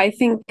 no, I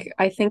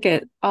think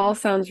it all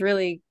sounds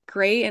really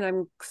great. And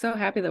I'm so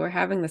happy that we're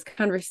having this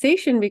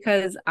conversation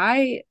because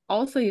I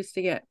also used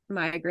to get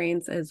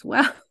migraines as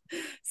well.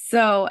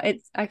 So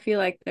I feel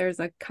like there's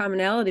a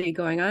commonality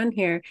going on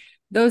here.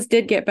 Those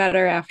did get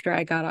better after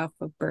I got off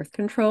of birth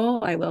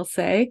control, I will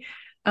say.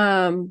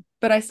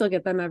 But I still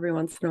get them every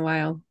once in a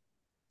while.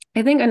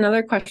 I think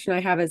another question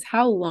I have is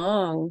how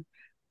long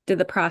did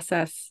the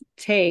process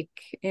take?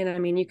 And I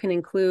mean, you can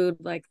include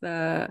like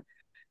the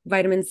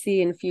vitamin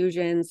C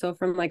infusion. So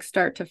from like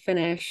start to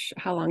finish,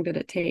 how long did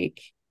it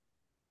take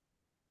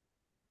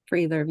for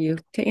either of you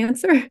to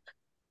answer?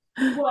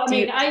 Well, I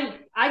mean,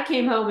 I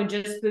came home and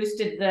just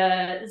boosted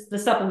the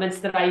supplements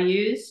that I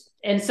use.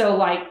 And so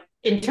like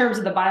in terms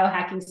of the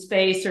biohacking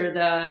space or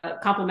the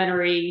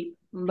complementary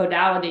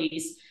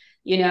modalities,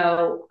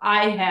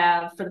 I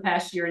have for the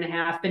past year and a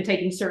half been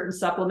taking certain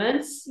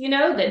supplements,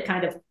 that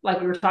kind of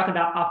like we were talking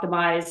about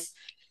optimize,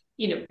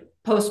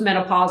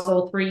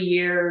 postmenopausal 3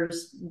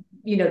 years,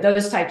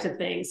 those types of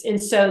things.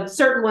 And so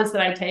certain ones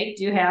that I take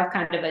do have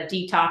kind of a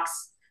detox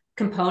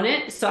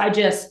component. So I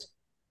just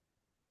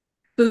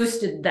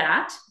boosted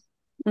that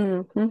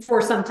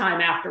for some time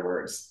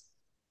afterwards.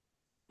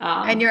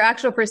 And your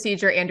actual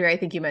procedure, Andrea, I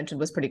think you mentioned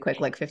was pretty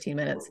quick, like 15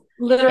 minutes.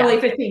 Literally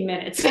 15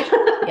 minutes.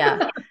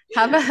 Yeah.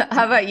 How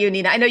about you,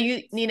 Nina? I know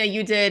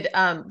you did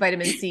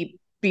vitamin C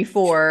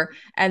before,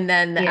 and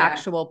then the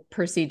actual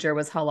procedure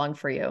was how long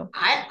for you?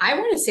 I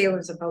want to say it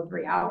was about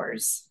 3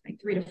 hours,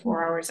 like 3 to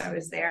 4 hours I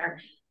was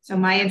there. So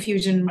my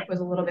infusion was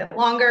a little bit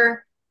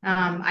longer.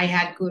 I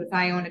had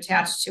glutathione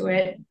attached to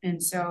it.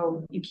 And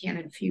so you can't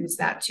infuse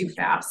that too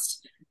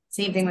fast.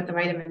 Same thing with the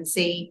vitamin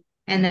C.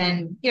 And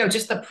then,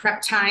 just the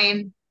prep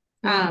time.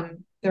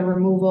 the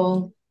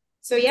removal.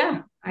 So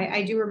yeah,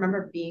 I do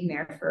remember being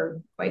there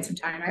for quite some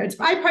time. I'd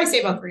probably say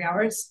about 3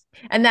 hours.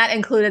 And that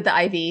included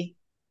the IV.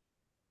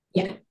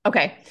 Yeah.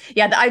 Okay.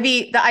 Yeah,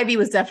 the IV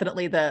was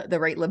definitely the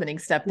rate limiting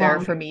step there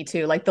for me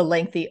too, like the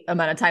lengthy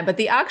amount of time. But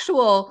the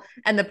actual,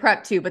 and the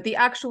prep too, but the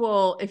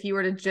actual, if you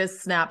were to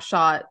just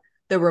snapshot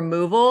the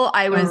removal,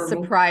 I was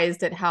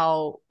surprised at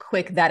how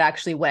quick that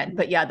actually went.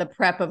 But yeah, the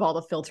prep of all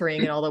the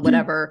filtering and all the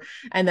whatever,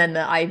 and then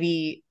the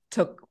IV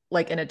took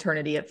like an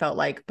eternity, it felt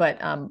like.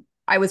 But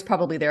I was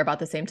probably there about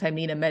the same time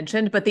Nina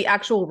mentioned, but the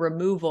actual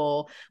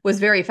removal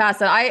was very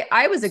fast. And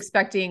I was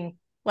expecting,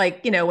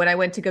 like, you know, when I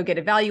went to go get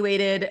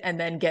evaluated and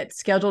then get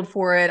scheduled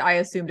for it, I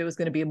assumed it was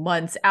going to be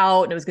months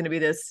out and it was going to be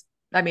this.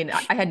 I mean,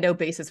 I had no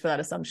basis for that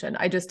assumption.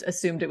 I just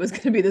assumed it was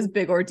going to be this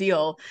big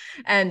ordeal,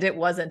 and it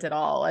wasn't at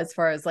all, as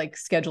far as like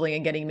scheduling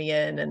and getting me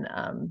in.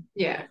 And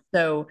yeah.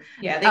 So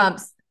yeah,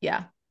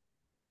 yeah.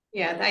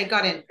 Yeah, I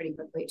got in pretty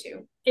quickly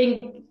too.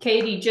 And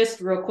Katie,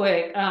 just real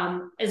quick,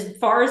 as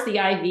far as the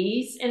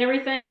IVs and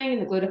everything,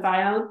 the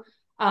glutathione,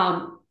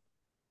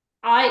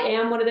 I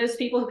am one of those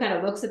people who kind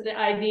of looks at the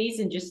IVs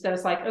and just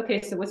goes like,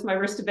 okay, so what's my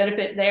risk to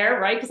benefit there,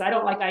 right? Because I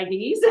don't like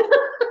IVs.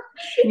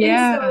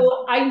 Yeah. And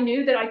so I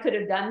knew that I could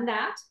have done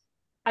that.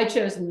 I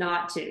chose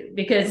not to,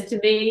 because to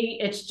me,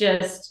 it's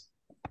just,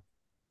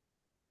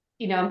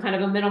 you know, I'm kind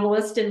of a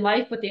minimalist in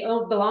life with the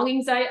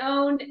belongings I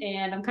own,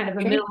 and I'm kind of a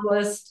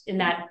minimalist in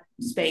that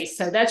space.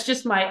 So that's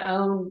just my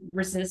own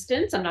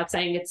resistance. I'm not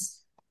saying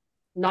it's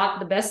not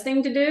the best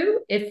thing to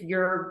do if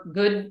you're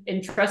good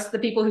and trust the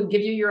people who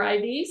give you your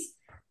IVs.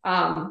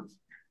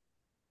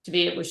 To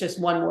me, it was just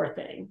one more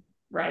thing,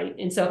 right?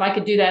 And so if I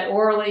could do that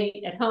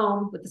orally at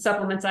home with the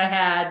supplements I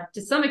had,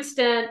 to some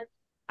extent,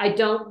 I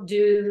don't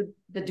do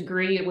the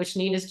degree at which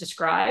Nina's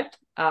described,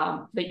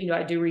 but, you know,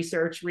 I do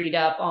research, read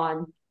up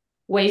on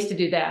ways to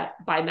do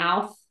that by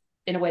mouth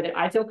in a way that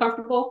I feel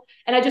comfortable.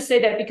 And I just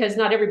say that because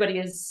not everybody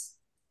is,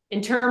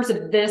 in terms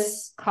of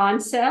this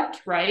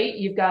concept, right?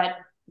 You've got,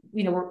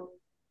 you know,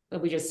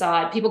 we just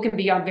saw it, people can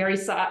be on very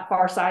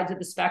far sides of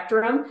the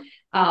spectrum.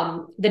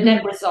 The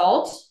net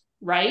result,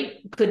 right,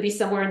 could be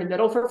somewhere in the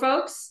middle for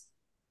folks.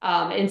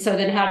 And so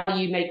then how do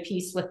you make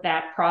peace with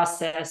that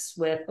process,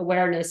 with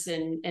awareness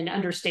and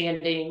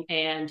understanding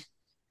and,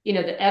 you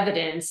know, the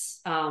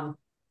evidence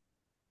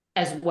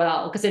as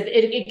well? Because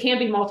it can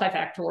be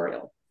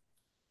multifactorial,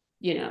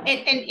 you know.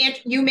 And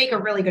you make a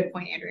really good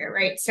point, Andrea,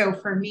 right? So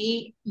for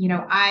me, you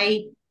know,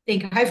 I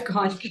think I've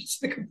gone to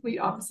the complete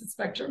opposite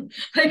spectrum,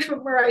 like from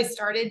where I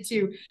started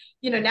to,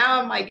 you know,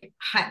 now I'm like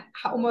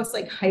almost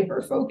like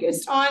hyper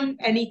focused on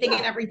anything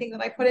and everything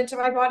that I put into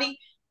my body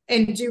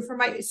and do for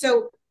my,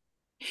 so,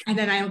 and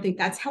then I don't think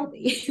that's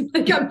healthy.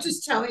 Like, I'm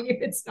just telling you,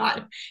 it's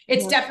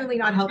definitely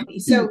not healthy.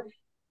 So,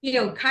 you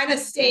know, kind of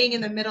staying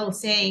in the middle,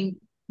 saying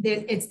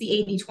that it's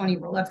the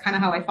 80-20 rule. That's kind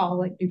of how I follow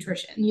like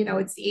nutrition. You know,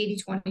 it's the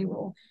 80-20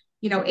 rule.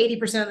 You know,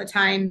 80% of the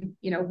time,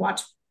 you know,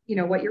 watch, you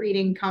know, what you're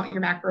eating, count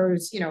your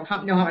macros, you know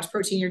how much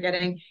protein you're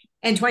getting.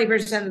 And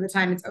 20% of the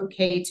time, it's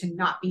okay to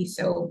not be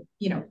so,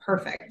 you know,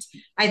 perfect.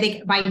 I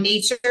think by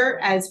nature,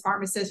 as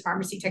pharmacists,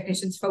 pharmacy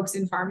technicians, folks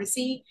in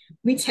pharmacy,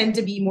 we tend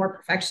to be more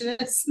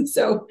perfectionists.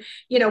 So,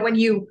 you know, when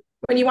you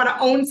want to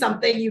own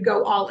something, you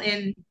go all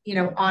in, you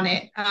know, on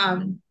it.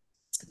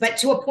 But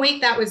to a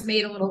point that was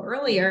made a little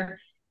earlier,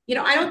 you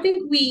know, I don't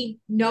think we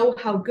know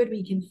how good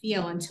we can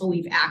feel until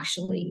we've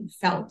actually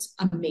felt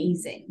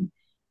amazing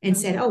and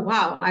said, oh,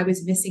 wow, I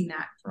was missing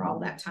that for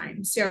all that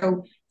time.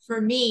 So for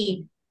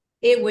me,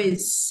 it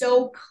was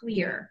so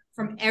clear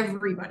from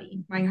everybody,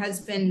 my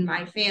husband,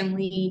 my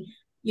family,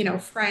 you know,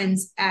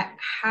 friends, at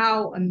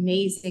how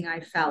amazing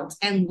I felt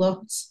and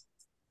looked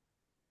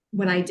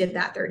when I did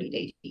that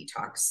 30-day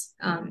detox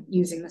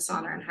using the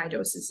sauna and high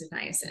doses of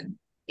niacin.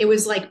 It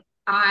was like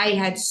I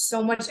had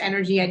so much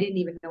energy, I didn't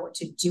even know what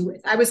to do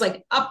with. I was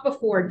like up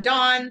before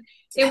dawn.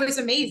 It was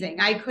amazing.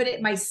 I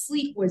couldn't, my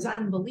sleep was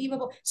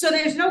unbelievable. So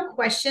there's no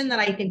question that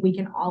I think we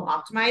can all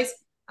optimize.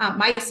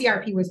 My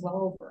CRP was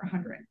well over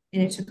 100,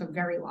 and it took a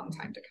very long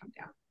time to come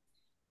down.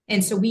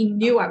 And so we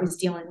knew I was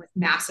dealing with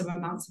massive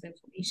amounts of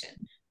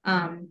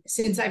inflammation.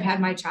 Since I've had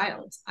my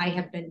child, I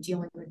have been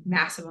dealing with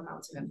massive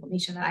amounts of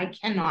inflammation that I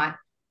cannot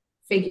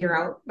figure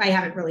out. I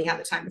haven't really had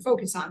the time to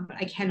focus on, but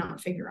I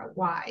cannot figure out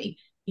why,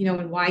 you know,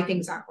 and why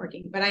things aren't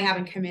working. But I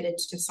haven't committed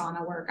to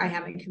sauna work. I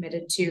haven't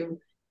committed to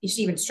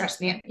even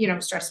stress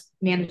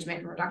management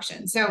and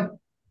reduction. So,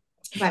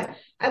 but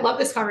I love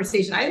this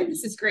conversation. I think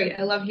this is great.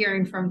 I love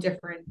hearing from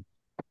different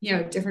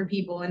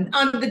people and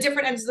on the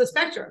different ends of the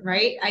spectrum,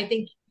 right? I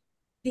think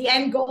the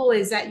end goal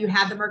is that you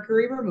have the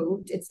mercury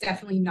removed. It's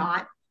definitely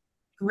not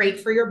great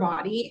for your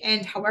body.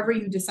 And however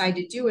you decide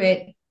to do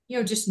it, you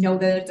know, just know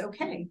that it's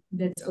okay.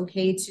 That's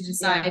okay to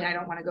decide, I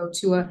don't want to go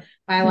to a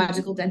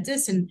biological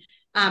dentist. And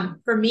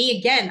for me,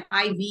 again,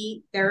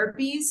 IV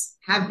therapies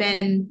have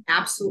been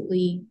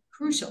absolutely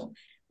crucial.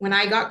 When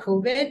I got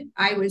COVID,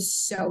 I was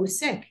so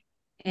sick.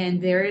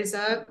 And there is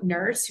a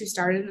nurse who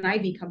started an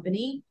IV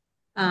company.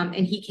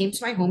 And he came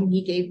to my home and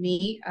he gave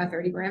me a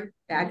 30-gram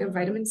bag of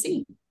vitamin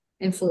C.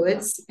 and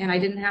fluids, and I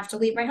didn't have to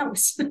leave my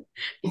house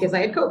because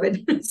I had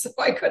COVID, so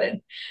I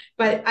couldn't.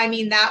 But I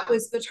mean, that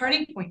was the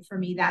turning point for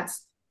me. That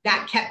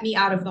kept me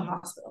out of the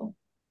hospital,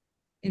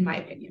 in my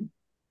opinion.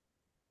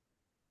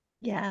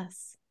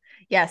 Yes.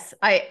 Yes.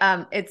 I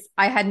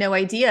had no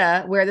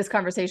idea where this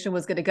conversation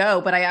was going to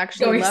go, but I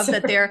actually love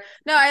that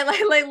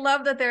I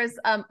love that there's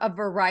a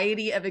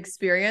variety of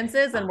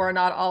experiences, and we're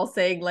not all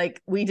saying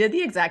like we did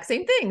the exact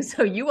same thing.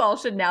 So you all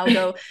should now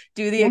go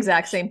do the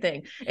exact same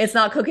thing. It's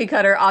not cookie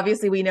cutter.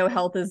 Obviously we know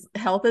health is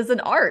an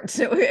art.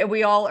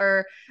 We all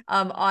are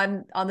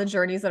on the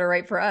journeys that are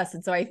right for us.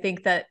 And so I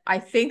think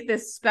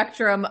this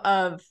spectrum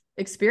of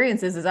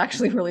experiences is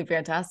actually really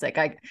fantastic.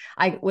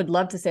 I would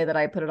love to say that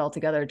I put it all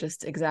together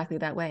just exactly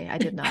that way. I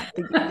did not.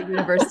 The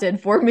universe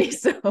did for me.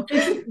 So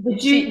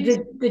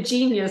the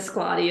genius,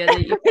 Claudia,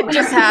 that you it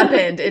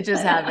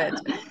just happened.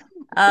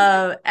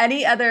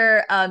 Any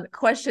other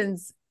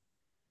questions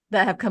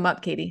that have come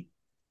up, Katie?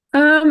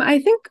 I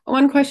think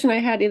one question I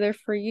had either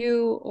for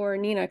you or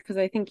Nina, because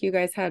I think you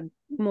guys had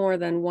more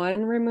than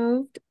one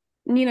removed.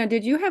 Nina,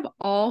 did you have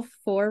all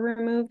 4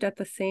 removed at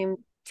the same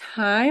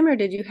time, or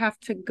did you have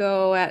to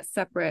go at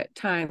separate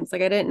times?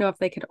 Like, I didn't know if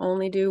they could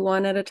only do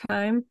one at a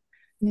time.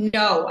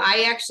 No,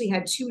 I actually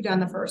had 2 done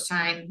the first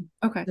time.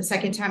 Okay. The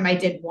second time I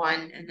did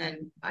 1, and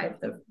then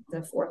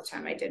the fourth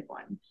time I did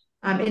 1.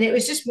 And it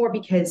was just more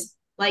because,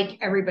 like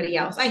everybody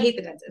else, I hate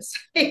the dentist.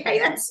 I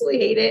absolutely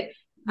hate it.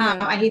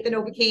 I hate the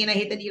Novocaine. I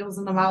hate the needles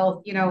in the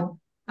mouth,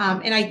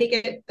 and I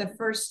think the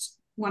first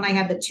one I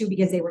had the 2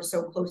 because they were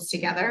so close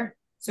together.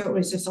 So it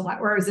was just a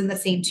lot, where it was in the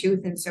same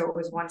tooth. And so it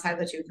was one side of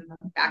the tooth and the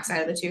back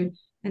side of the tooth.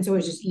 And so it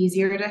was just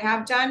easier to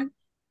have done.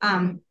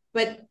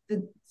 But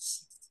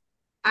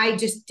I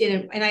just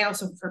didn't. And I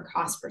also, from a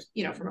cost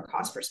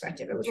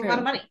perspective, it was a lot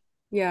of money.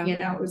 Yeah.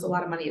 It was a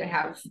lot of money to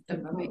have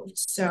them removed.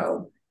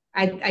 So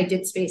I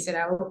did space it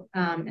out.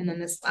 And then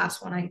this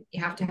last one,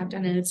 you have to have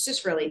done, and it's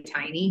just really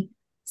tiny.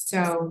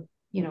 So,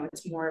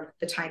 it's more of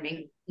the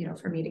timing,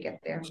 for me to get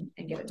there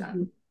and get it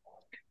done.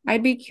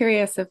 I'd be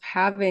curious if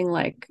having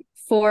like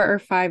 4 or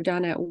 5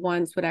 done at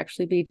once would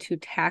actually be too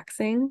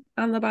taxing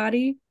on the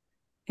body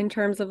in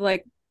terms of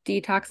like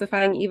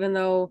detoxifying, even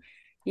though,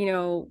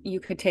 you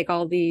could take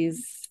all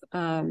these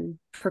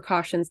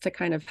precautions to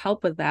kind of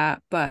help with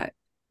that, but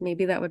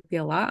maybe that would be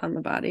a lot on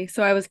the body.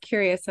 So I was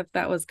curious if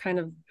that was kind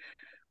of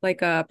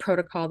like a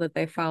protocol that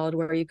they followed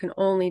where you can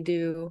only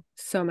do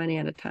so many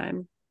at a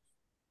time.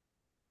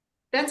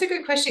 That's a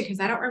good question,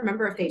 because I don't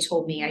remember if they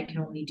told me I can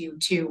only do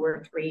 2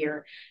 or 3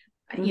 or,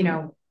 I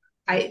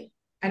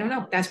don't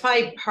know. That's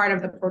probably part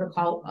of the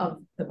protocol of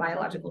the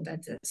biological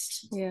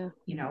dentist. Yeah.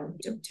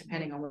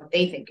 Depending on what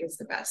they think is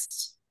the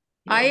best.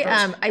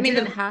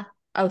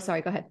 Oh,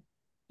 sorry, go ahead.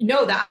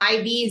 No, the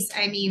IVs,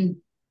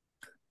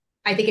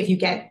 I think if you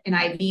get an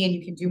IV and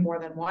you can do more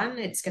than one,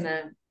 it's going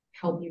to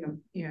help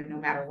no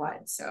matter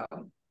what. So.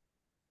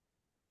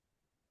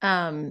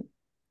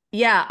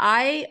 Yeah,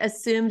 I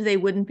assumed they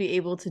wouldn't be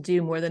able to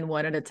do more than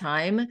one at a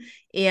time.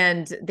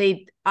 And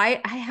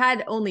I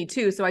had only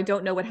 2, so I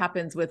don't know what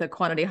happens with a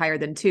quantity higher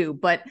than 2.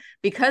 But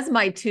because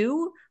my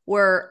 2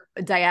 were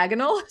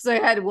diagonal, so I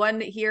had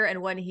 1 here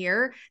and 1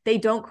 here, they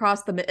don't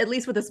cross at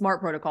least with the SMART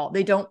protocol,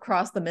 they don't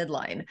cross the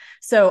midline.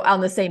 So on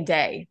the same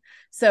day.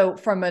 So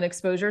from an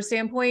exposure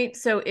standpoint,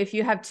 so if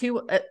you have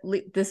 2,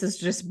 this is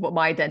just what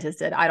my dentist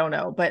did, I don't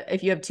know, but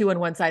if you have 2 on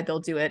one side, they'll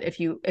do it.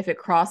 If it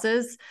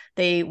crosses,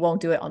 they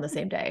won't do it on the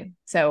same day.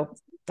 So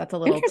that's a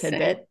little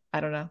tidbit. I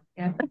don't know.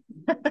 Yeah.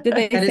 Did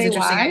they that say is interesting?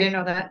 why? I didn't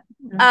know that.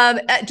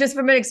 Just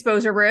from an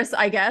exposure risk,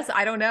 I guess.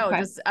 I don't know. Okay.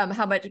 Just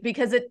how much,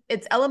 because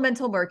it's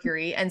elemental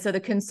mercury. And so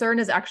the concern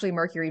is actually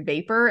mercury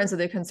vapor. And so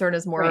the concern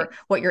is more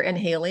what you're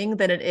inhaling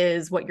than it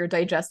is what you're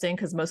digesting,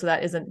 because most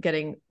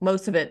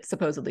of it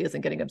supposedly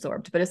isn't getting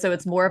absorbed. But so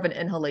it's more of an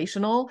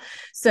inhalational.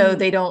 So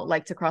they don't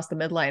like to cross the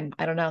midline.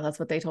 I don't know. That's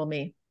what they told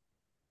me.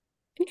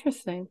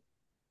 Interesting.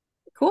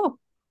 Cool.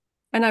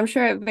 And I'm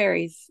sure it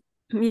varies,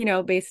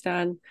 based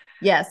on.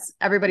 Yes,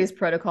 everybody's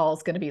protocol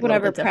is going to be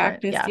whatever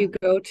practice you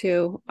go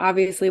to.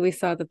 Obviously, we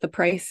saw that the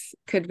price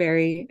could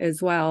vary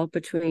as well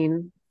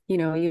between, you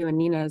and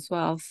Nina as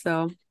well.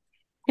 So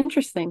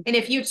interesting. And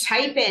if you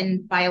type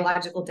in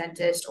biological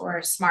dentist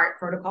or SMART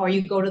protocol, or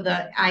you go to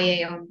the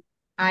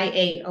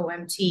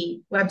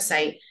IAOMT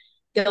website,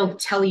 they'll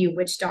tell you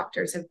which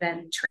doctors have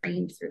been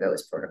trained through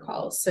those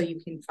protocols. So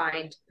you can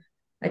find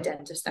a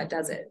dentist that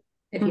does it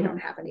if you don't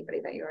have anybody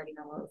that you already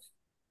know of.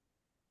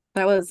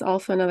 That was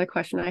also another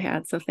question I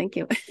had. So thank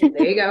you.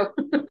 There you go.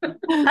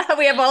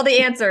 We have all the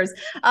answers,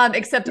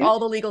 except all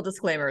the legal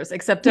disclaimers,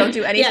 except don't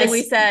do anything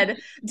we said.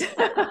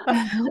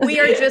 We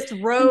are just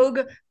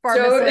rogue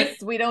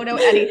pharmacists. We don't know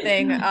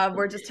anything.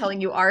 We're just telling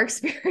you our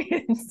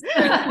experience.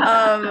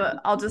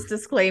 I'll just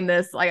disclaim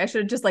this. Like I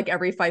should just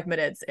every 5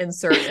 minutes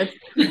insert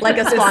it's like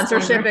a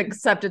sponsorship,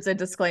 except it's a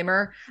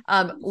disclaimer.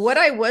 What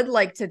I would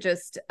like to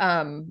just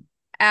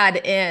add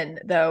in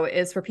though,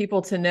 is for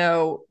people to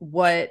know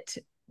what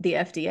the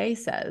FDA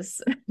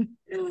says,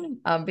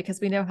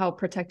 because we know how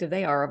protective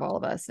they are of all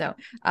of us. No.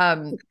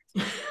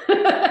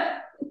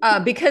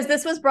 Because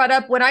this was brought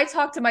up when I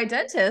talked to my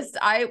dentist.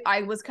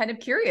 I was kind of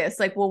curious,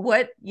 like, well,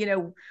 what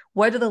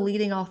do the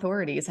leading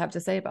authorities have to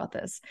say about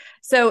this?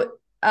 So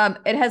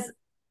it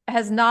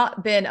has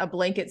not been a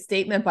blanket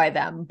statement by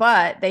them,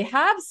 but they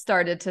have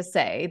started to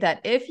say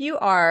that if you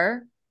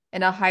are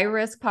in a high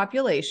risk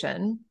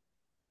population,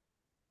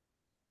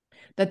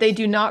 that they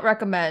do not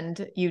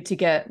recommend you to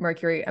get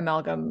mercury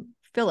amalgam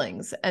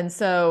fillings. And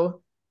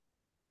so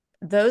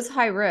those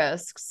high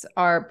risks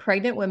are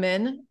pregnant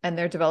women and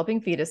their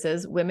developing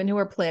fetuses, women who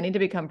are planning to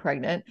become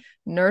pregnant,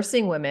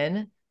 nursing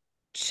women,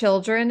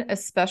 children,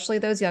 especially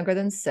those younger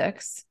than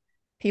 6,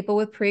 people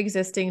with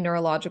pre-existing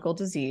neurological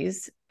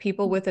disease,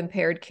 people with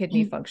impaired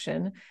kidney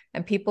function,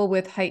 and people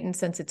with heightened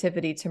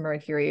sensitivity to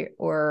mercury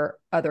or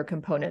other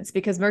components,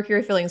 because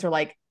mercury fillings are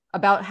like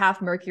about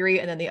half mercury,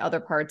 and then the other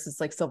parts is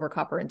like silver,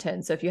 copper, and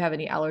tin. So if you have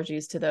any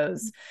allergies to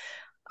those,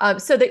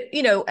 so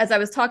that, as I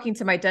was talking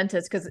to my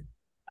dentist, because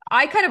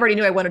I kind of already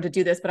knew I wanted to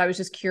do this, but I was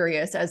just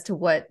curious as to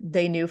what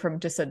they knew from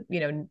just a,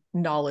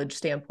 knowledge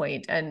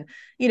standpoint. And,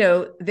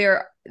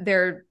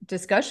 their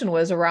discussion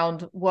was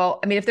around,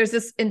 well, I mean, if there's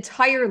this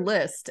entire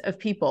list of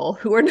people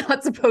who are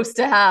not supposed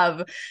to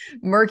have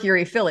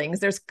mercury fillings,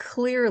 there's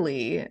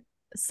clearly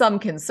some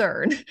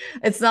concern.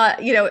 It's not,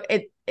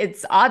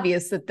 it's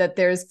obvious that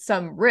there's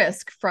some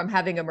risk from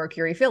having a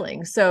mercury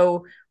filling.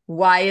 So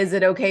why is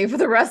it okay for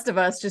the rest of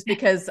us just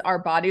because our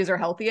bodies are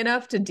healthy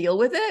enough to deal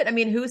with it? I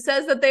mean, who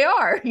says that they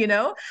are,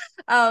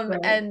 Right.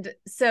 And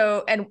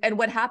so, and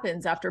what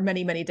happens after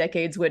many, many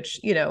decades, which,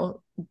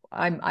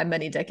 I'm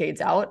many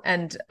decades out.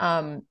 And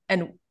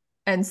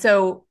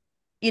so,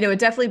 it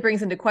definitely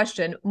brings into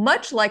question,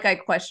 much like I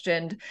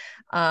questioned,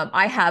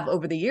 I have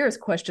over the years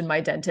questioned my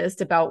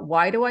dentist about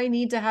why do I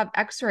need to have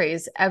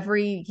x-rays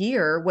every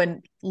year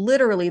when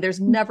literally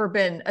there's never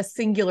been a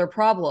singular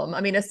problem.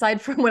 I mean,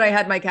 aside from when I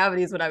had my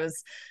cavities when I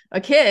was a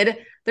kid,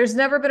 there's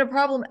never been a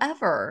problem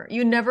ever.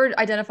 You never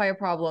identify a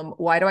problem.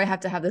 Why do I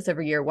have to have this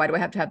every year? Why do I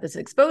have to have this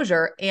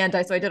exposure? And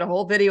so I did a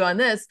whole video on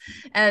this,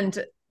 and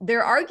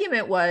their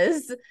argument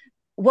was,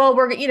 well,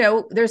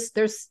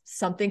 there's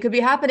something could be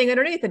happening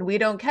underneath and we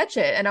don't catch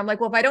it. And I'm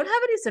like, well, if I don't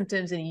have any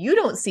symptoms and you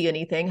don't see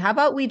anything, how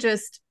about we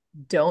just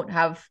don't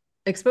have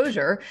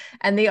exposure?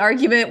 And the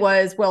argument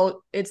was,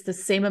 well, it's the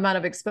same amount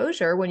of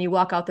exposure when you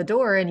walk out the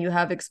door and you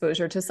have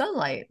exposure to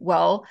sunlight.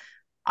 Well,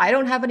 I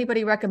don't have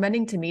anybody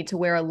recommending to me to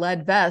wear a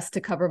lead vest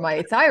to cover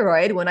my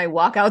thyroid when I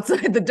walk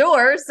outside the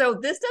door. So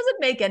this doesn't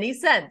make any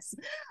sense.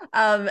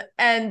 And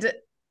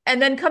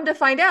then come to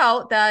find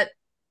out that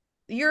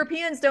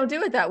Europeans don't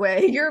do it that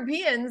way.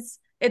 Europeans,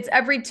 it's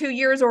every 2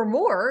 years or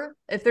more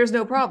if there's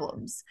no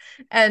problems.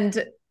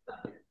 And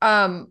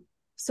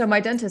so my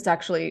dentist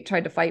actually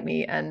tried to fight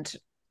me, and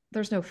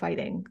there's no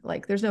fighting.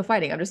 Like, there's no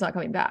fighting. I'm just not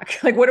coming back.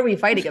 Like, what are we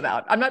fighting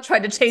about? I'm not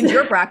trying to change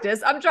your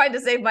practice. I'm trying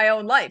to save my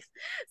own life.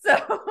 So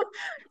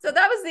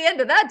that was the end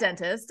of that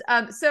dentist.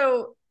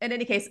 So in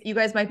any case, you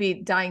guys might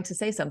be dying to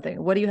say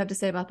something. What do you have to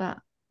say about that?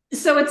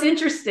 So it's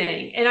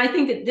interesting. And I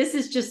think that this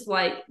is just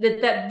like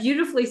that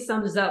beautifully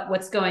sums up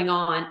what's going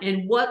on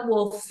and what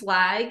will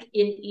flag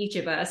in each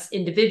of us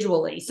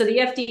individually. So the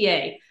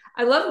FDA,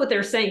 I love what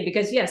they're saying,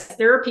 because yes,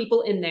 there are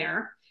people in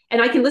there,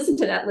 and I can listen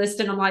to that list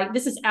and I'm like,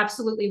 this is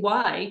absolutely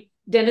why.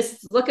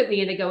 Dentists look at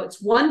me and they go,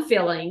 it's one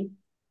filling,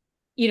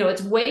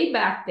 it's way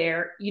back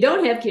there. You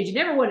don't have kids. You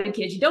never wanted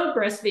kids. You don't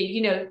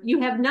breastfeed,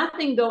 you have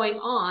nothing going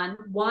on.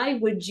 Why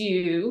would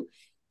you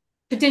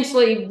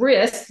potentially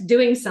risk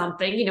doing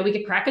something? We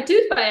could crack a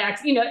tooth by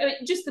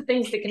accident, just the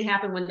things that can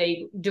happen when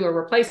they do a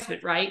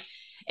replacement, right?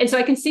 And so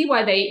I can see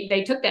why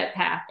they took that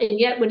path. And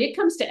yet when it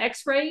comes to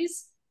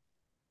x-rays,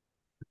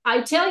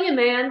 I tell you,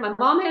 man, my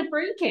mom had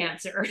brain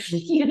cancer,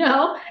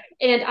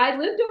 and I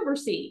lived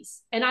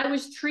overseas and I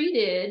was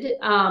treated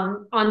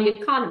on the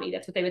economy.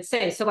 That's what they would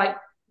say. So like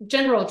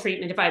general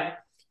treatment, if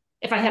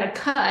I had a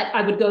cut,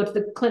 I would go to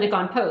the clinic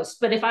on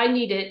post. But if I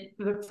needed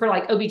for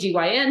like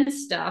OBGYN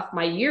stuff,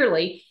 my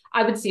yearly,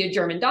 I would see a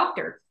German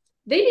doctor.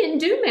 They didn't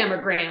do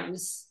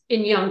mammograms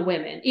in young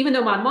women, even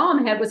though my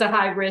mom was a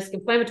high risk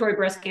inflammatory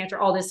breast cancer,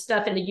 all this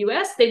stuff. In the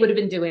US, they would have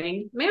been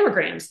doing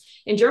mammograms.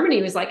 In Germany,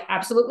 it was like,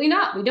 absolutely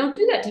not. We don't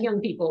do that to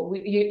young people,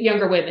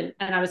 younger women.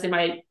 And I was in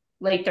my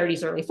late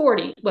 30s, early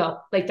 40s,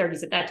 well, late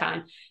 30s at that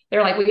time.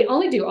 They're like, we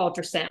only do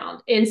ultrasound.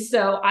 And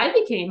so I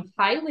became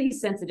highly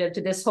sensitive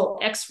to this whole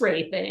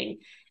x-ray thing.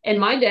 And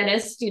my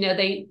dentist,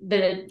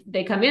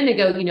 they come in, they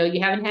go,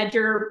 you haven't had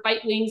your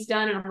bite wings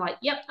done. And I'm like,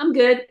 yep, I'm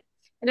good.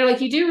 And they're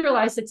like, you do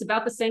realize it's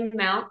about the same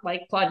amount,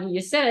 like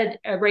Claudia said,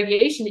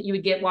 radiation that you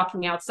would get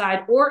walking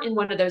outside or in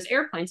one of those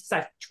airplanes,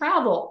 because I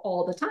travel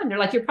all the time. They're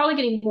like, you're probably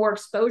getting more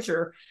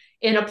exposure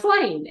in a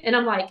plane. And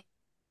I'm like,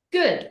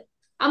 good.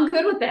 I'm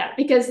good with that,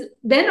 because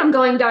then I'm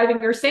going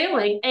diving or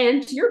sailing.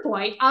 And to your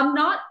point, I'm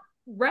not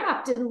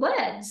wrapped in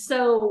lead.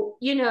 So,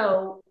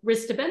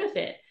 risk to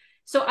benefit.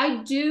 So I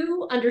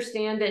do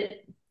understand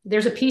that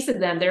there's a piece of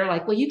them. They're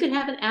like, well, you could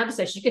have an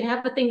abscess. You could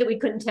have a thing that we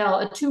couldn't tell,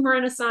 a tumor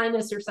in a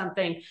sinus or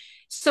something.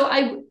 So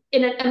I'm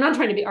not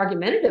trying to be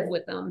argumentative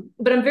with them,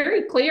 but I'm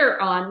very clear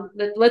on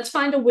that. Let's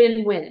find a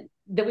win-win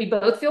that we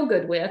both feel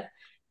good with.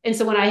 And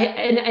so when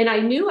and I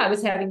knew I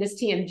was having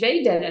this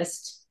TMJ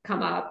dentist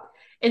come up.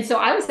 And so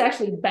I was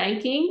actually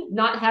banking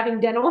not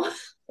having dental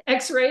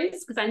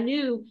x-rays because I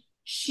knew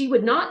she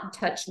would not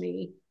touch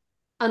me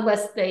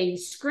unless they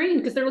screened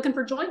because they're looking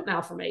for joint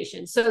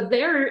malformation. So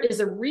there is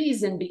a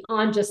reason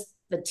beyond just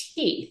the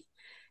teeth.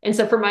 And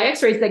so for my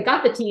x-rays, they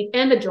got the teeth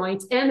and the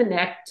joints and the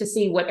neck to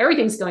see what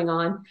everything's going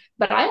on.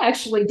 But I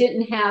actually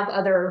didn't have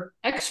other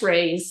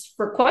x-rays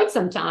for quite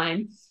some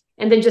time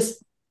and then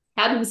just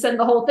had them send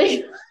the whole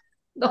thing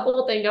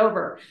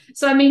over.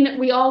 So, I mean,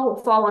 we all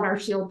will fall on our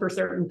shield for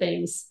certain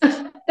things.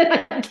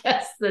 I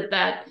guess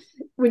that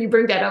when you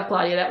bring that up,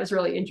 Claudia, that was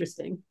really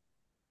interesting.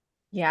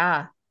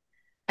 Yeah.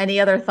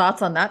 Any other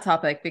thoughts on that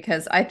topic?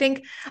 Because I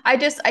think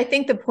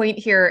the point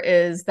here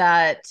is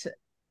that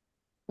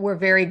we're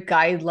very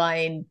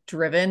guideline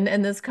driven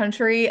in this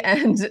country.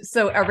 And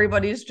so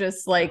everybody's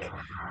just like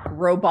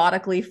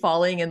robotically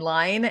falling in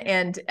line.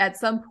 And at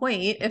some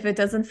point, if it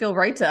doesn't feel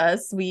right to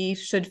us, we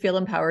should feel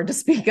empowered to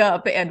speak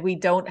up. And we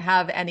don't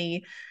have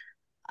any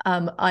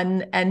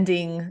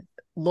unending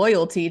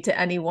loyalty to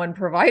any one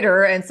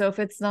provider. And so if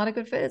it's not a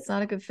good fit, it's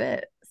not a good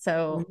fit.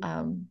 So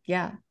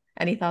yeah.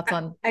 Any thoughts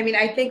on? I mean,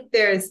 I think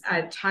there's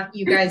a ton,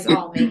 you guys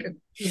all make,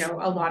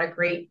 a lot of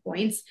great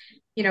points.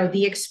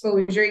 The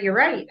exposure, you're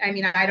right. I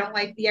mean, I don't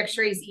like the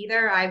x-rays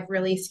either. I've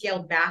really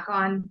scaled back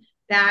on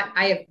that.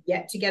 I have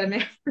yet to get a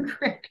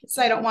mammogram because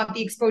I don't want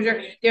the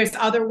exposure. There's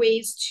other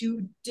ways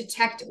to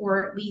detect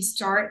or at least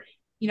start,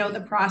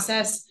 the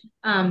process.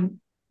 And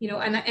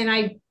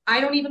I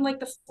don't even like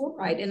the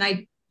fluoride. And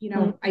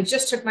I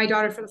just took my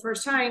daughter for the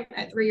first time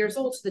at 3 years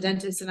old to the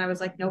dentist, and I was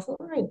like, no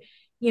fluoride,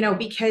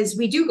 because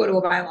we do go to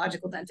a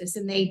biological dentist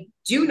and they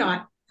do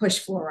not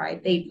push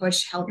fluoride. They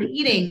push healthy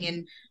eating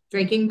and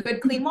drinking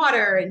good clean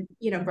water and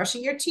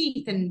brushing your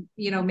teeth and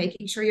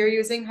making sure you're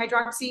using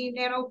hydroxy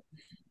nano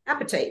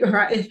appetite, or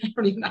I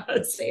don't even know how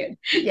to say it.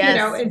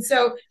 Yes. And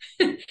so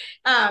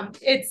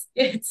it's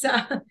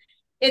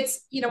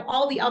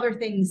all the other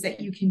things that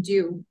you can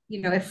do.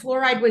 If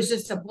fluoride was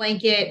just a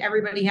blanket,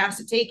 everybody has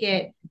to take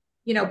it,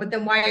 but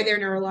then why are there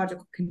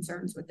neurological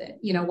concerns with it?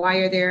 Why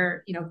are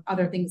there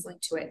other things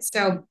linked to it?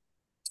 So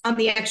on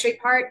the x-ray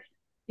part,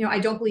 I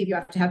don't believe you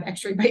have to have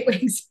x-ray bite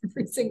wings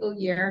every single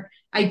year.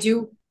 I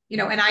do,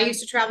 and I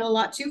used to travel a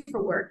lot too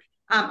for work.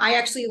 I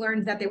actually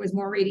learned that there was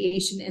more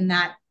radiation in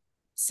that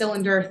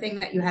cylinder thing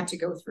that you had to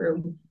go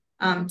through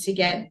to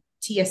get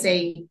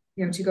TSA,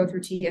 to go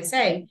through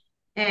TSA.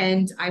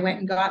 And I went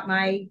and got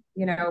my,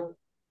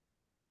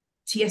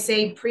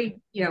 TSA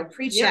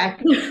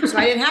pre-check. Yep. So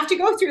I didn't have to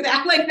go through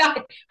that like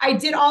that. I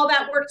did all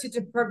that work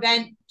to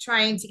prevent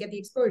trying to get the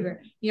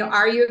exposure.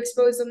 Are you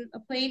exposed on a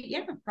plane?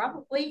 Yeah,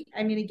 probably.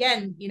 I mean,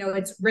 again,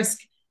 it's risk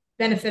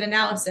benefit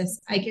analysis.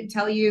 I can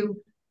tell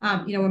you,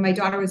 when my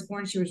daughter was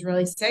born, she was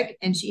really sick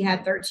and she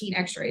had 13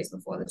 x-rays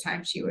before the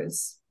time she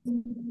was,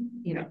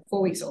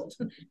 4 weeks old.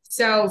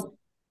 So,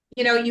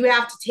 you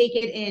have to take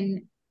it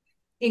in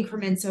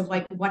increments of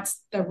like,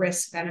 what's the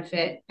risk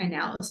benefit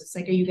analysis?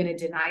 Like, are you going to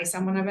deny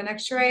someone of an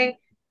x-ray,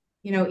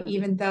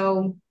 even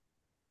though,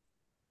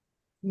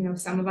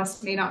 some of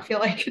us may not feel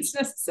like it's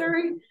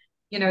necessary,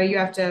 you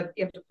have to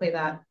play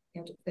that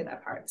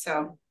part.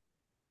 So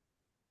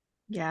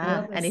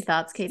yeah. Any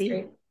thoughts,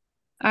 Katie?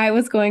 I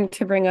was going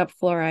to bring up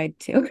fluoride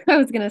too. I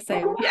was going to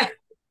say,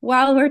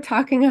 while we're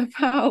talking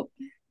about,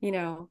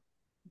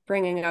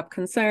 bringing up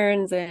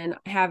concerns and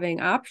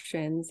having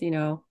options,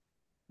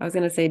 I was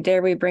going to say,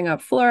 dare we bring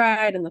up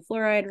fluoride and the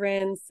fluoride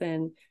rinse?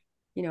 And,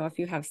 if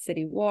you have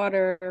city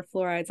water,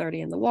 fluoride's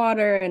already in the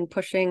water, and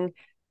pushing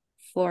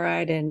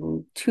fluoride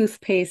in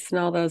toothpaste and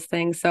all those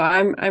things. So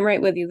I'm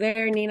right with you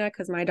there, Nina,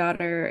 because my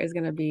daughter is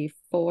going to be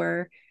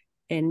 4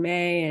 in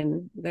May,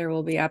 and there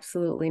will be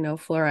absolutely no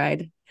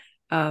fluoride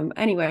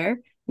anywhere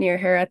near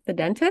her at the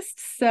dentist.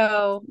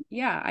 So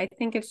yeah, I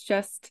think it's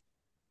just,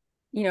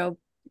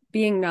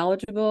 being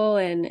knowledgeable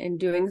and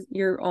doing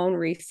your own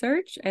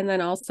research, and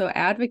then also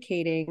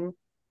advocating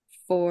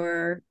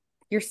for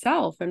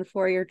yourself and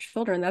for your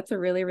children. That's a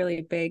really,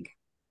 really big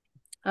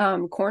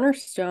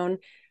cornerstone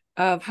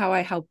of how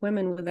I help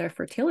women with their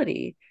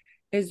fertility,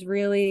 is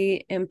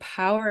really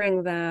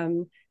empowering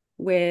them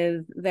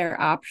with their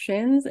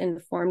options,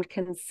 informed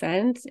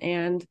consent,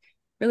 and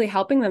really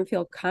helping them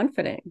feel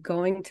confident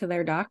going to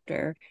their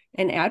doctor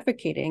and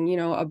advocating.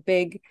 A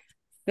big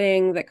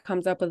thing that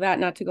comes up with that,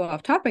 not to go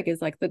off topic,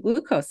 is like the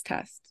glucose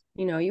test.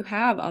 You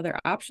have other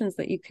options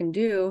that you can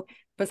do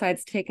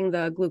besides taking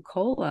the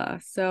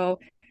glucola. So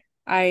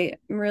I'm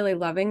really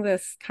loving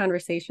this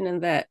conversation,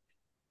 and that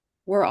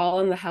we're all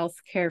in the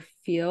healthcare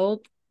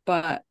field,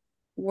 but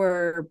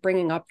we're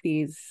bringing up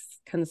these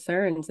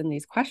concerns and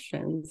these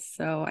questions.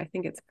 So I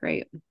think it's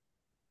great.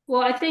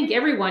 Well, I think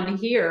everyone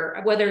here,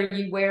 whether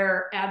you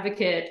wear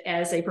advocate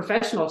as a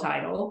professional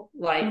title,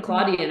 like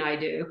Claudia and I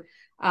do,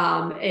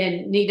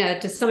 and Nina,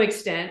 to some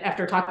extent,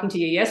 after talking to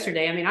you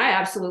yesterday, I mean, I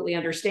absolutely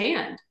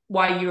understand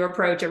why you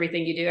approach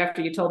everything you do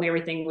after you told me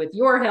everything with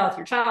your health,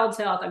 your child's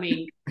health. I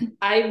mean,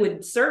 I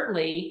would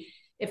certainly,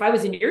 if I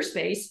was in your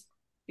space,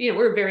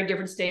 we're at very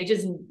different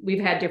stages and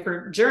we've had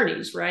different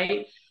journeys,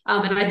 right?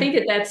 And I think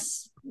that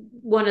that's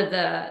one of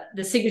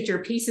the signature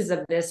pieces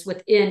of this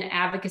within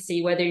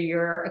advocacy, whether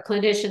you're a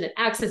clinician that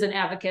acts as an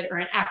advocate or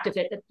an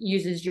activist that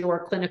uses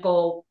your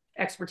clinical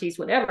expertise,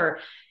 whatever.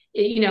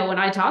 When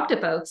I talk to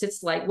folks,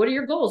 it's like, what are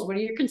your goals? What are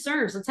your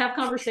concerns? Let's have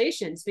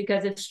conversations,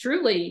 because it's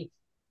truly,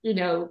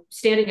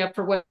 standing up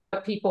for what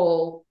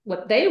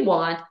they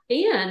want,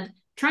 and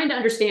trying to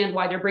understand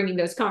why they're bringing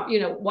those,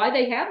 why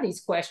they have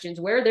these questions,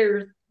 where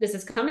this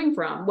is coming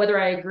from, whether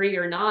I agree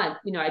or not.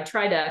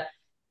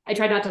 I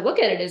try not to look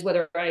at it as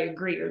whether I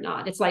agree or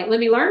not. It's like,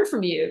 let me learn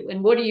from you,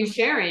 and what are you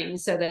sharing,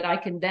 so that I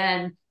can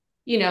then,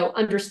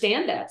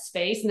 understand that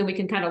space. And then we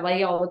can kind of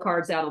lay all the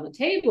cards out on the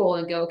table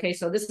and go, okay,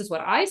 so this is what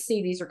I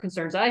see. These are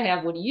concerns I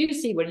have. What do you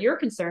see? What are your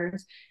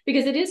concerns?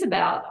 Because it is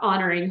about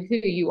honoring who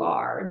you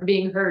are and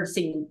being heard,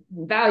 seen,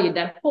 valued,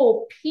 that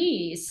whole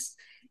piece,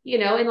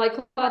 and like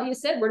Claudia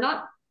said,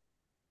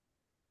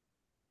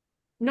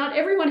 not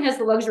everyone has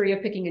the luxury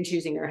of picking and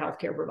choosing their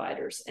healthcare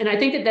providers. And I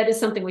think that is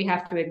something we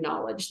have to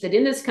acknowledge, that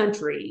in this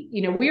country,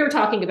 we are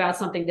talking about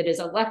something that is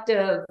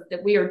elective,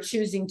 that we are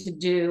choosing to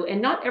do,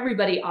 and not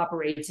everybody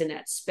operates in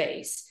that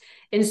space.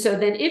 And so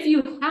then if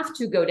you have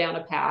to go down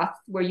a path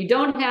where you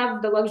don't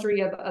have the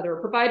luxury of other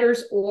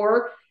providers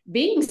or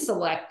being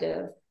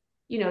selective,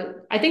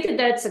 I think that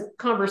that's a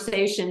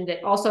conversation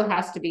that also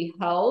has to be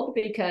held,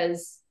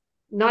 because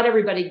not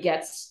everybody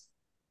gets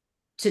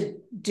to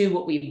do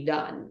what we've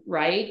done,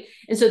 right?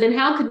 And so then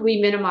how could we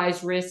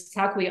minimize risks?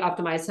 How can we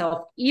optimize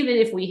health, even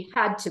if we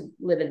had to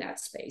live in that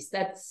space?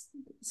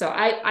 So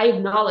I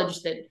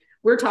acknowledge that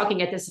we're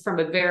talking at this from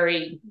a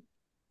very,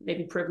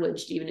 maybe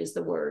privileged even is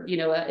the word,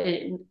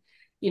 it's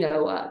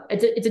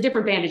a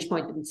different vantage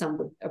point than some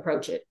would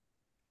approach it.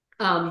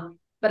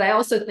 But I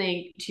also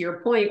think, to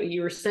your point, what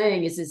you were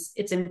saying is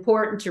it's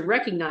important to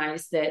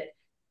recognize that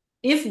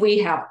if we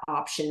have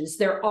options,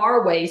 there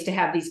are ways to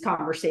have these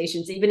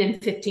conversations, even in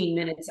 15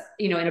 minutes,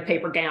 in a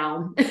paper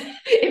gown.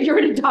 If you're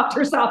in a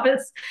doctor's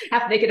office,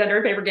 have to make it under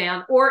a paper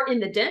gown, or in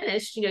the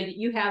dentist,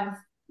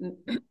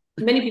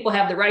 many people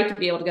have the right to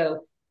be able to go,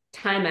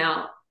 time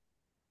out.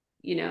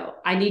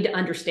 I need to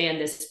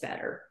understand this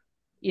better,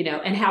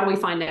 and how do we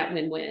find that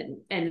win-win?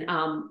 And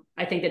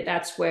I think that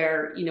that's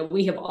where,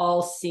 we have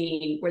all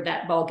seen where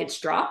that ball gets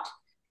dropped,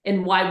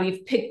 and why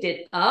we've picked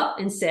it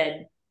up and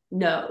said,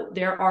 no,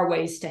 there are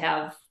ways to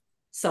have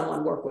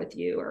someone work with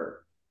you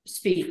or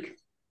speak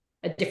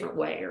a different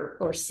way,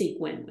 or seek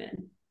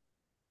win-win.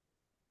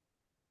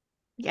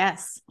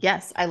 Yes.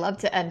 I love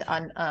to end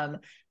on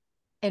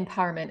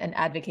empowerment and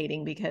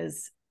advocating,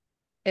 because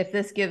if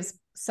this gives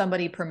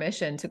somebody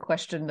permission to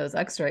question those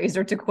x-rays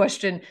or to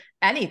question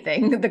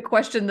anything, to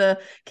question the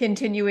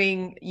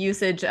continuing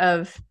usage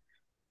of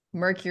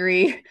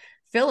mercury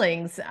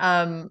fillings,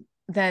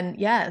 then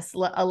yes,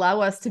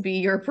 allow us to be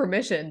your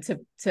permission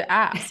to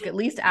ask, at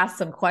least ask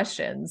some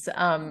questions,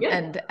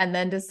 and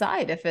then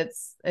decide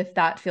if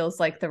that feels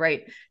like the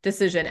right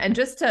decision. And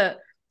just to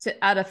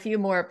add a few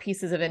more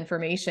pieces of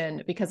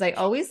information, because I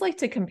always like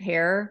to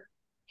compare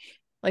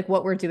like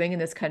what we're doing in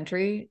this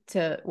country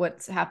to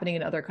what's happening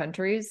in other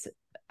countries.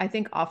 I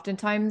think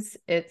oftentimes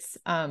it's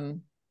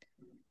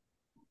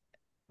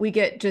we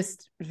get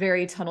just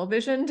very tunnel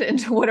visioned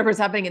into whatever's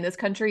happening in this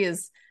country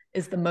is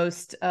the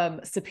most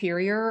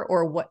superior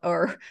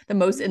or the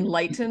most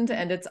enlightened,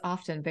 and it's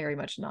often very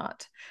much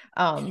not.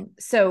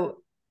 So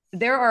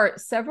there are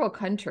several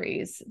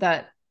countries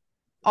that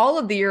all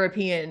of the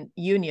European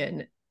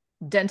Union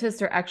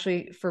dentists are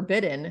actually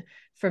forbidden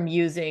from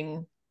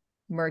using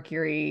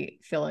mercury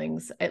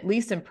fillings, at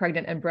least in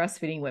pregnant and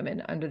breastfeeding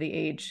women under the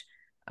age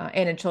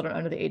and in children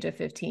under the age of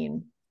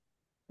 15.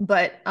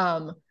 But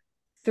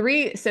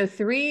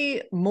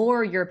three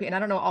more European, I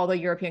don't know all the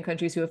European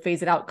countries who have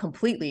phased it out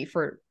completely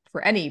for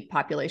any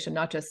population,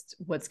 not just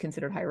what's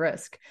considered high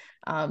risk.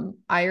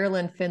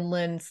 Ireland,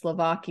 Finland,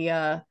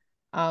 Slovakia,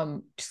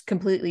 just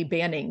completely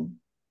banning,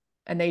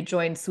 and they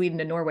joined Sweden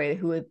and Norway,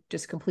 who had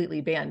just completely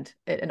banned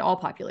it in all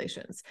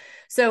populations.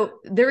 So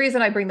the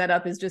reason I bring that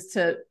up is just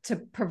to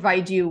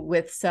provide you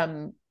with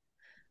some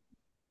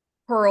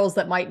pearls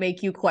that might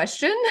make you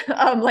question,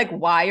 like,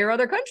 why are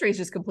other countries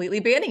just completely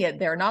banning it?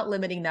 They're not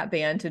limiting that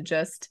ban to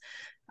just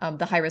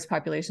the high risk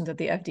populations that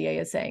the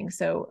FDA is saying.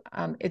 So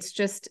it's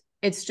just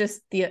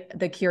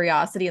the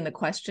curiosity and the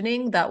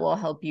questioning that will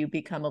help you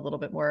become a little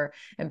bit more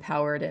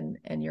empowered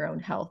in your own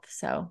health.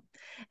 So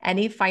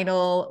any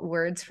final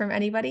words from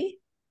anybody?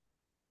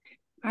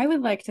 I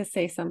would like to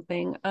say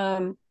something.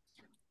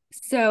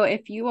 So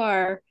if you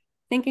are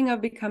thinking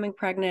of becoming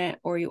pregnant,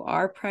 or you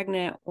are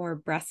pregnant or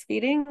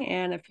breastfeeding,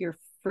 and if you're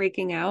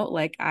freaking out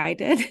like I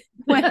did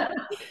when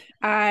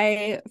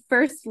I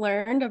first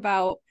learned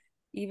about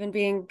even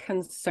being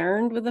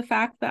concerned with the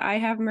fact that I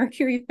have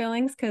mercury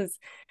fillings, because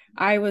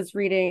I was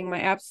reading my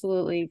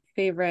absolutely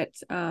favorite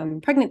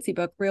pregnancy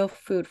book, Real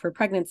Food for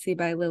Pregnancy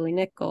by Lily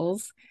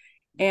Nichols.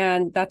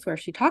 And that's where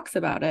she talks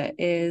about it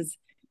is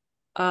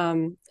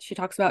she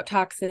talks about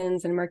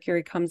toxins, and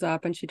mercury comes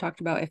up, and she talked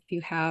about if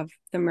you have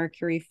the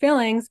mercury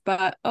fillings,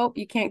 but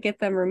you can't get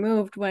them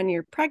removed when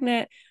you're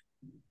pregnant,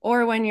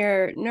 or when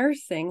you're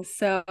nursing.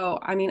 So,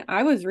 I mean,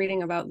 I was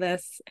reading about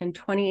this in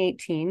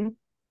 2018.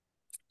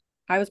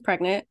 I was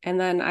pregnant and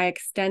then I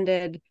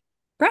extended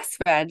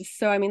breastfed.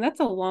 So, I mean, that's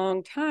a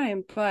long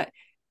time, but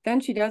then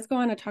she does go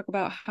on to talk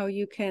about how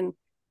you can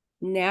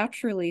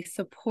naturally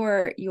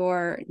support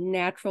your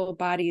natural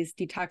body's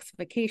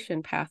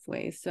detoxification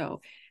pathways.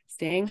 So,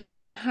 staying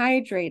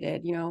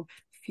hydrated,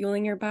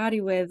 fueling your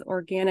body with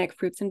organic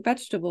fruits and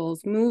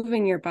vegetables,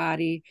 moving your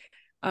body.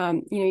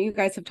 You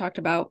guys have talked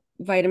about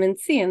vitamin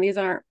C, and these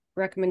aren't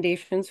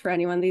recommendations for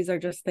anyone. These are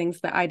just things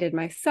that I did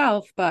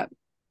myself, but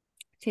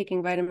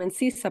taking vitamin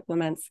C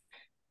supplements,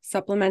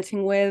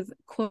 supplementing with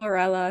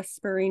chlorella,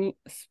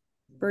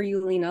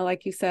 spirulina,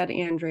 like you said,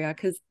 Andrea,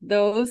 because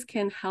those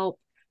can help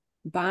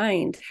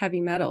bind heavy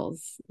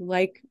metals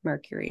like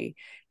mercury,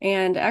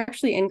 and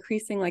actually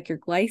increasing like your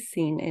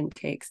glycine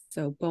intakes.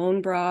 So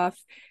bone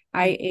broth.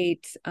 I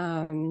ate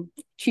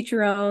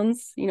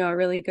chicharrones, a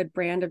really good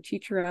brand of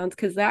chicharrones,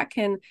 because that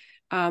can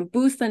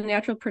boost the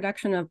natural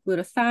production of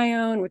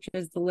glutathione, which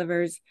is the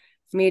liver's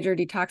major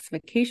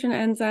detoxification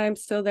enzyme.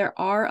 So there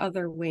are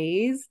other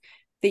ways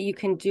that you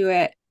can do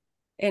it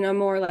in a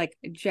more like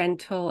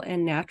gentle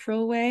and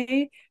natural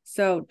way.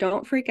 So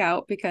don't freak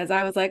out, because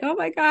I was like, oh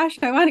my gosh,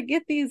 I want to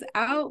get these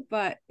out,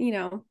 but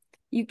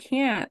you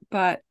can't.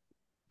 But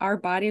our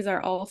bodies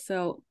are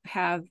also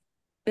have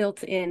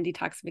built-in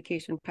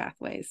detoxification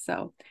pathways.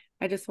 So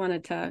I just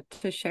wanted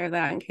to share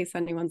that in case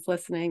anyone's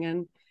listening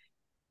and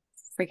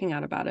freaking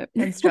out about it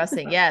and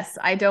stressing. Yes,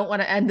 I don't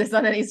want to end this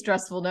on any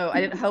stressful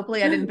note.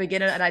 Hopefully I didn't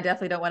begin it, and I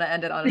definitely don't want to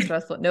end it on a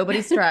stressful.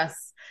 Nobody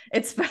stress.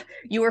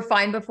 You were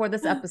fine before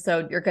this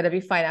episode. You're going to be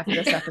fine after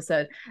this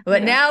episode.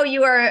 But now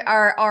you are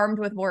armed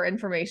with more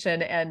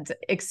information and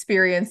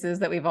experiences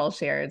that we've all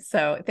shared.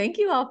 So thank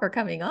you all for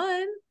coming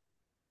on.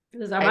 It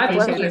was my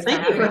pleasure.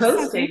 Thank you for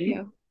hosting. Thank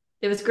you.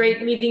 It was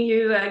great meeting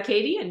you,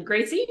 Katie, and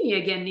great seeing you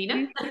again,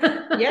 Nina.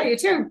 Yeah, you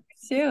too.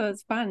 It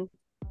was fun.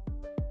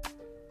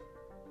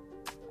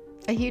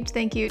 A huge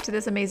thank you to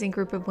this amazing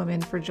group of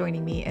women for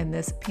joining me in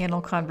this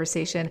panel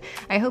conversation.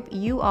 I hope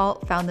you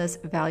all found this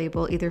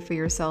valuable, either for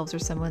yourselves or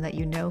someone that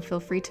you know. Feel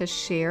free to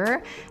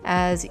share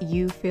as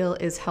you feel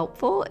is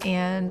helpful,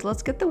 and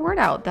let's get the word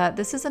out that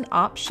this is an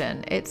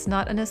option. It's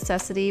not a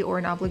necessity or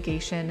an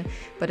obligation,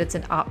 but it's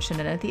an option.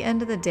 And at the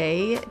end of the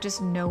day,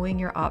 just knowing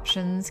your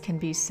options can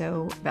be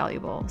so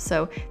valuable.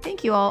 So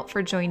thank you all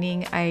for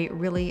joining. I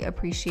really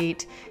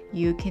appreciate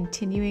you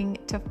continuing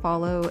to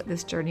follow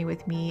this journey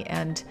with me,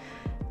 and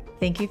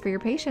thank you for your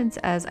patience,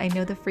 as I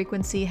know the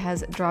frequency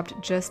has dropped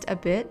just a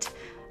bit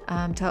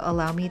to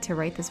allow me to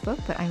write this book,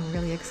 but I'm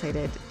really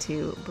excited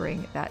to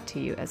bring that to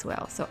you as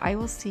well. So I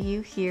will see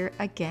you here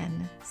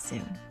again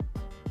soon.